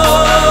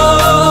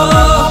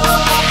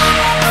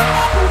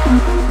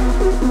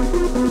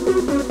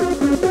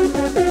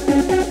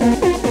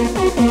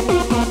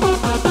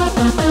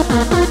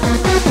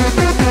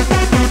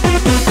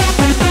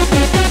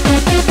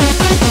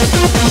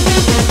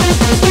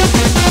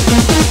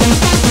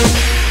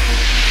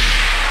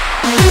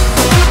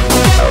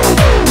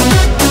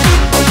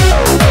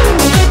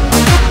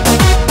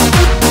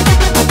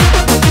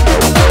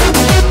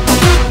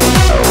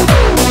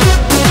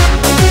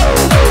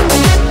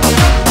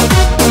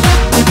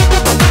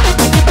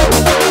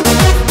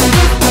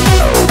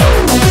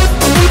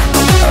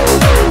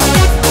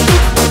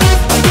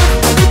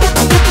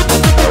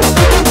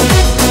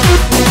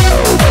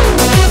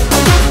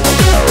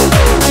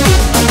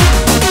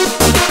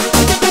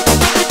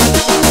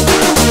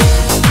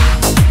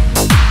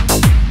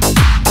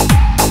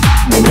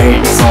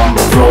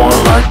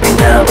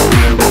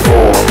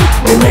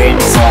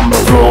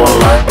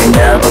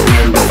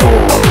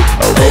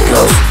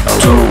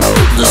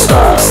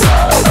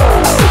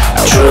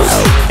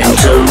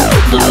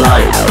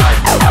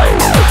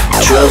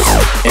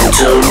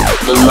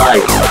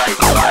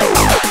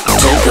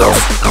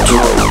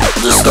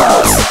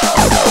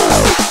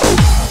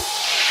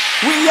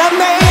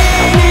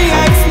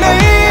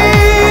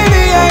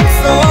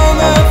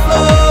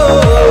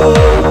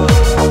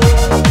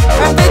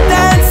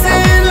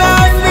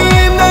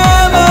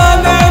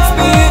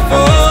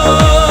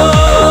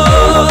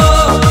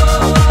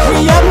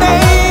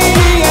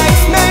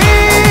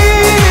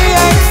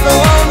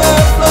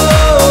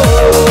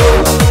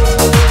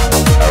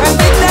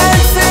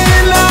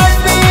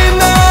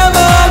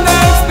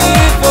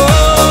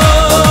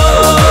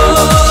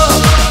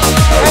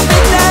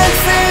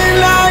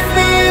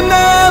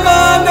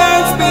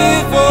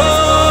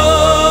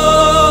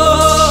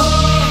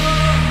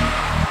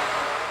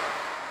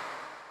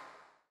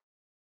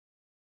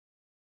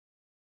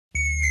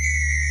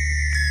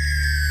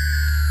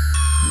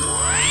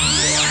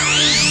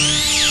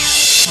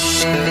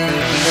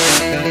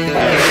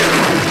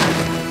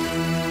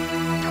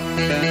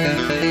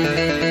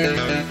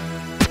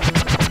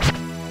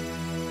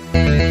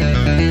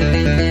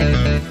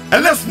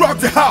 And let's rock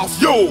the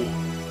house, yo!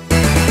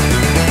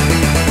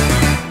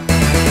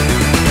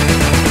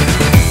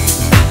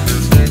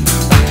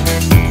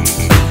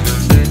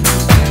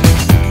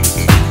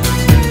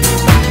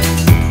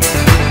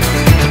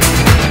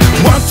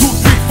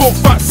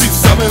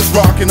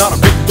 Rocking on a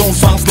beat don't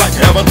sounds like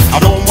heaven. I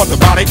don't want the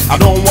body, I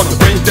don't want the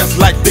brain just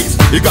like this.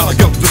 You gotta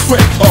get the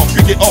strength or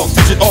pick it or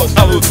teach it or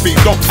LP.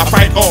 Don't I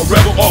fight or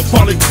rebel or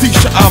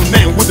politician. I'm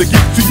named with a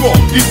gift to you.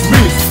 It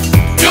means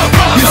your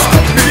brother. You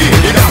step it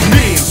in, you got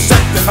mean,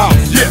 set the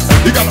house. Yes,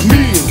 you gotta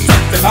mean,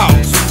 set the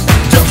house.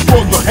 Just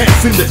throw your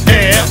hands in the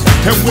air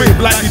and wave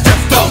like you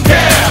just don't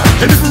care.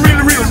 And if you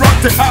really, really rock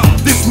the house,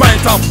 this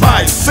might I'm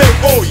by. Say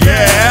oh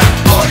yeah,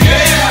 oh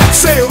yeah.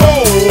 Say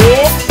oh,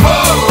 oh.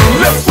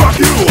 Let's rock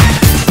you.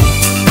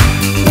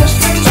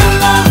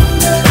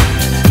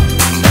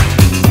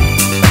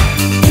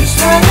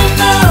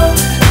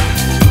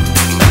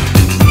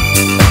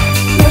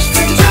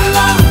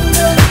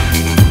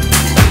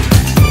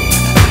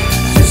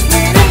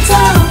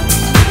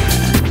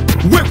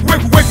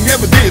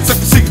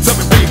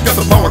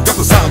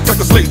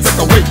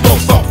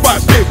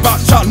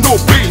 No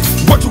beat.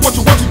 What you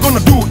gonna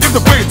do if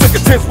the brain take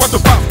a chance? Watch the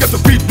vibe, get the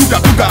beat, do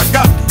that,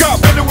 got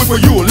better way for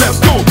you. Let's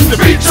go, the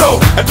beat, yo,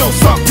 and don't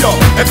stop, yo,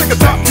 and take a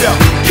top, yo.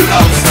 You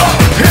don't stop.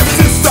 Hey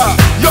sister,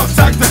 yo,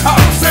 take the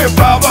house. Say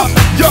brother,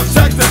 yo,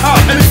 take the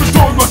house. And if you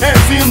throw your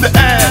hands in the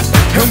air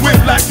and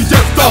wave like you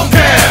just don't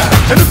care.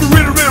 And if you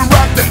really, really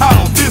rock the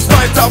house, this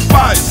night I'll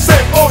fight. Say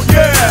oh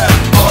yeah,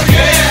 oh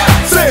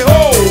yeah. Say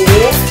oh,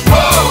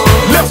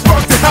 oh. Let's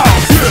rock the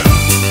house, yeah.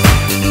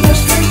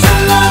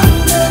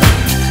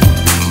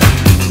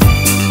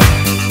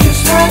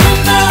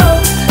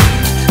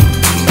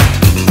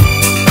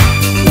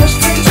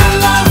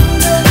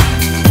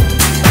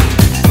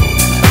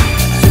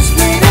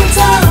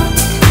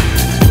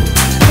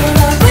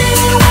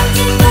 Really want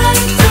you to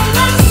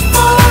last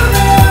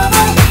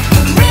forever.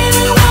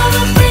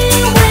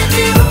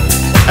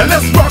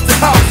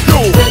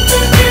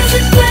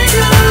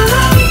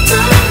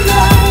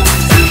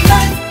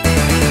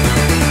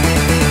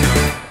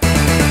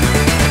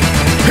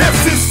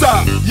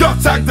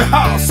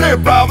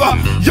 brother.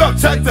 You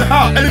check the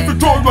house, and if you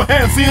throw your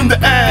hands in the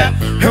air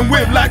and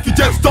wave like you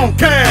just don't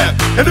care,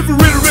 and if you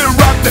really, really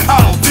rock the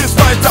house, this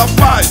right up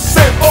right,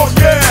 say oh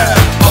yeah,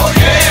 oh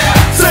yeah,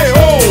 say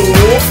oh,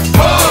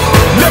 oh,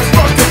 let's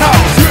rock the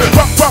house, yeah.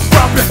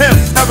 Drop your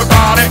hands,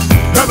 everybody,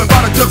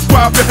 everybody just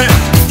drop your hands,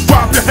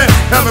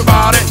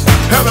 everybody,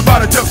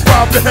 everybody just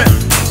drop your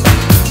hands,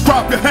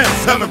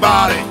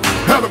 everybody,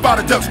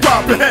 everybody just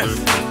drop your hands,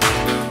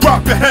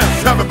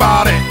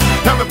 everybody,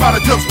 everybody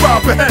just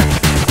drop your hands.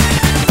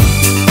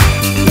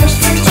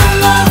 Listening to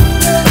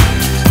London,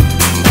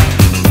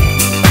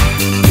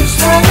 just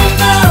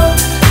hanging out.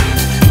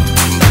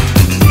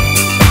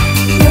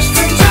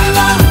 Listening to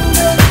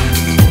London,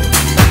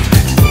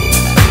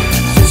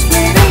 just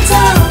leaving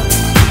town.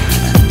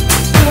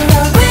 But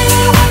I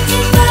really want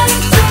you back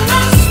to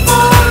last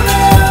forever.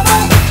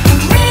 I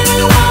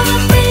really wanna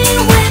be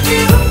with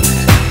you.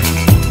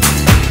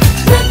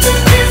 Let the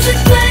music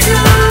play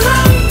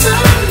around the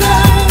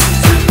night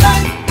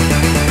tonight.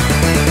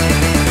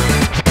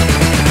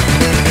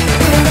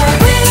 But I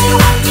really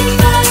want you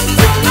back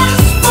to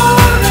last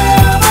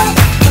forever.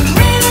 I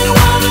really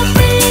wanna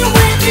be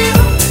with you.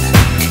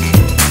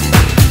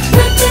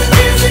 Let the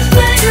music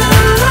play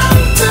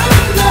around the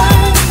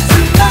night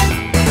tonight.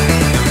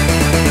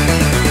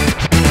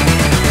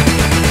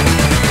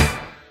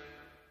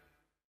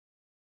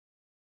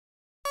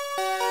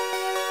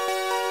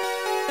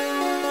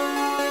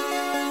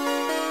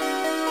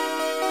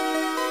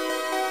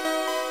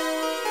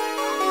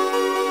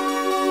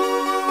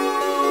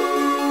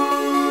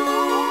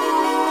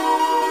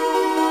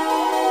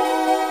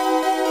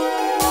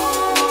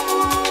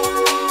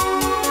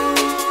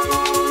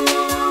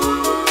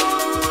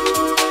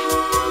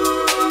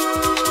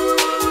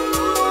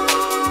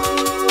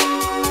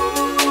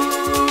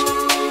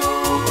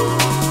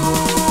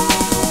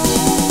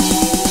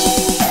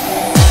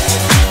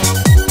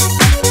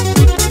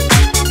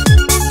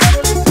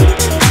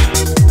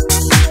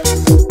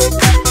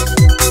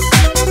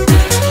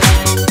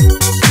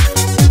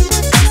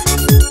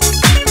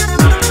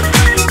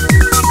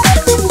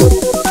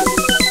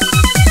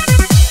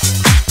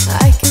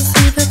 I can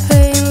see the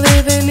pain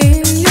living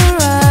in your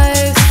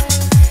eyes,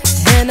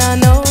 and I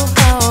know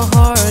how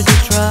hard you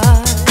try.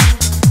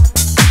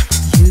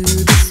 You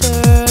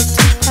deserve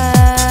to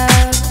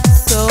have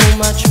so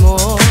much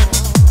more.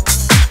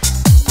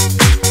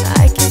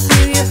 I can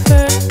feel your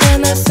hurt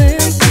and I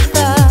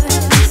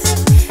sympathize,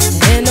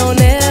 and I'll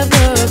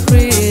never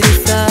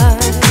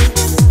criticize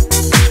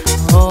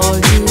all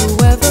you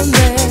ever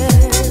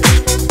meant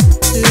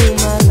to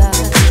my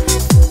life.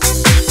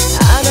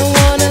 I don't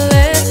wanna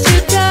let you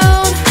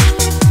down.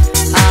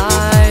 I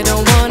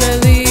don't wanna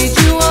lead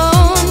you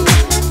on.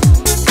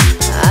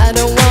 I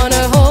don't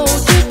wanna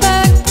hold you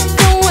back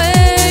from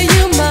where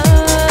you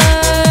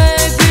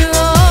might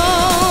belong.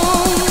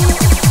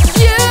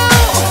 You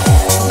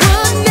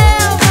would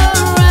never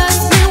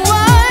ask me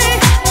why.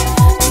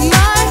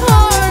 My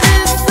heart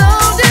is so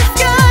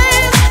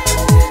disguised.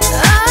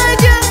 I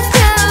just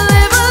can't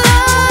live a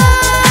lie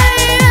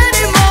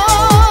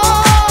anymore.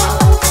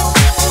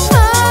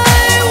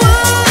 I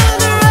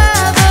would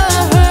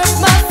rather hurt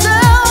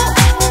myself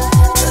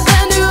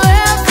than to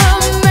ever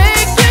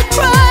make you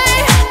cry.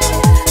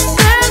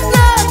 There's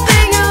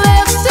nothing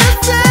left to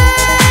say.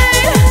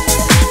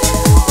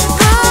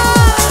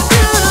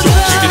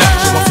 Check it out,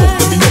 show my soul,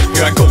 let me know.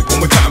 Here I go, one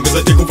more time as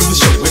I take over the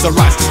show, as I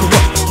rise to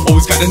corrupt.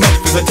 Always got enough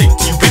as I take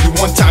to you, baby,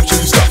 one time, show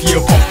you stuff, yeah,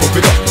 pump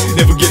it up.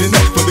 Never get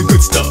enough of the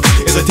good stuff,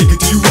 as I take it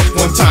to you up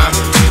one time,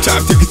 two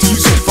time, take it to you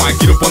so fine,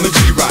 get up on the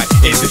G ride,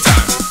 end the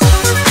time.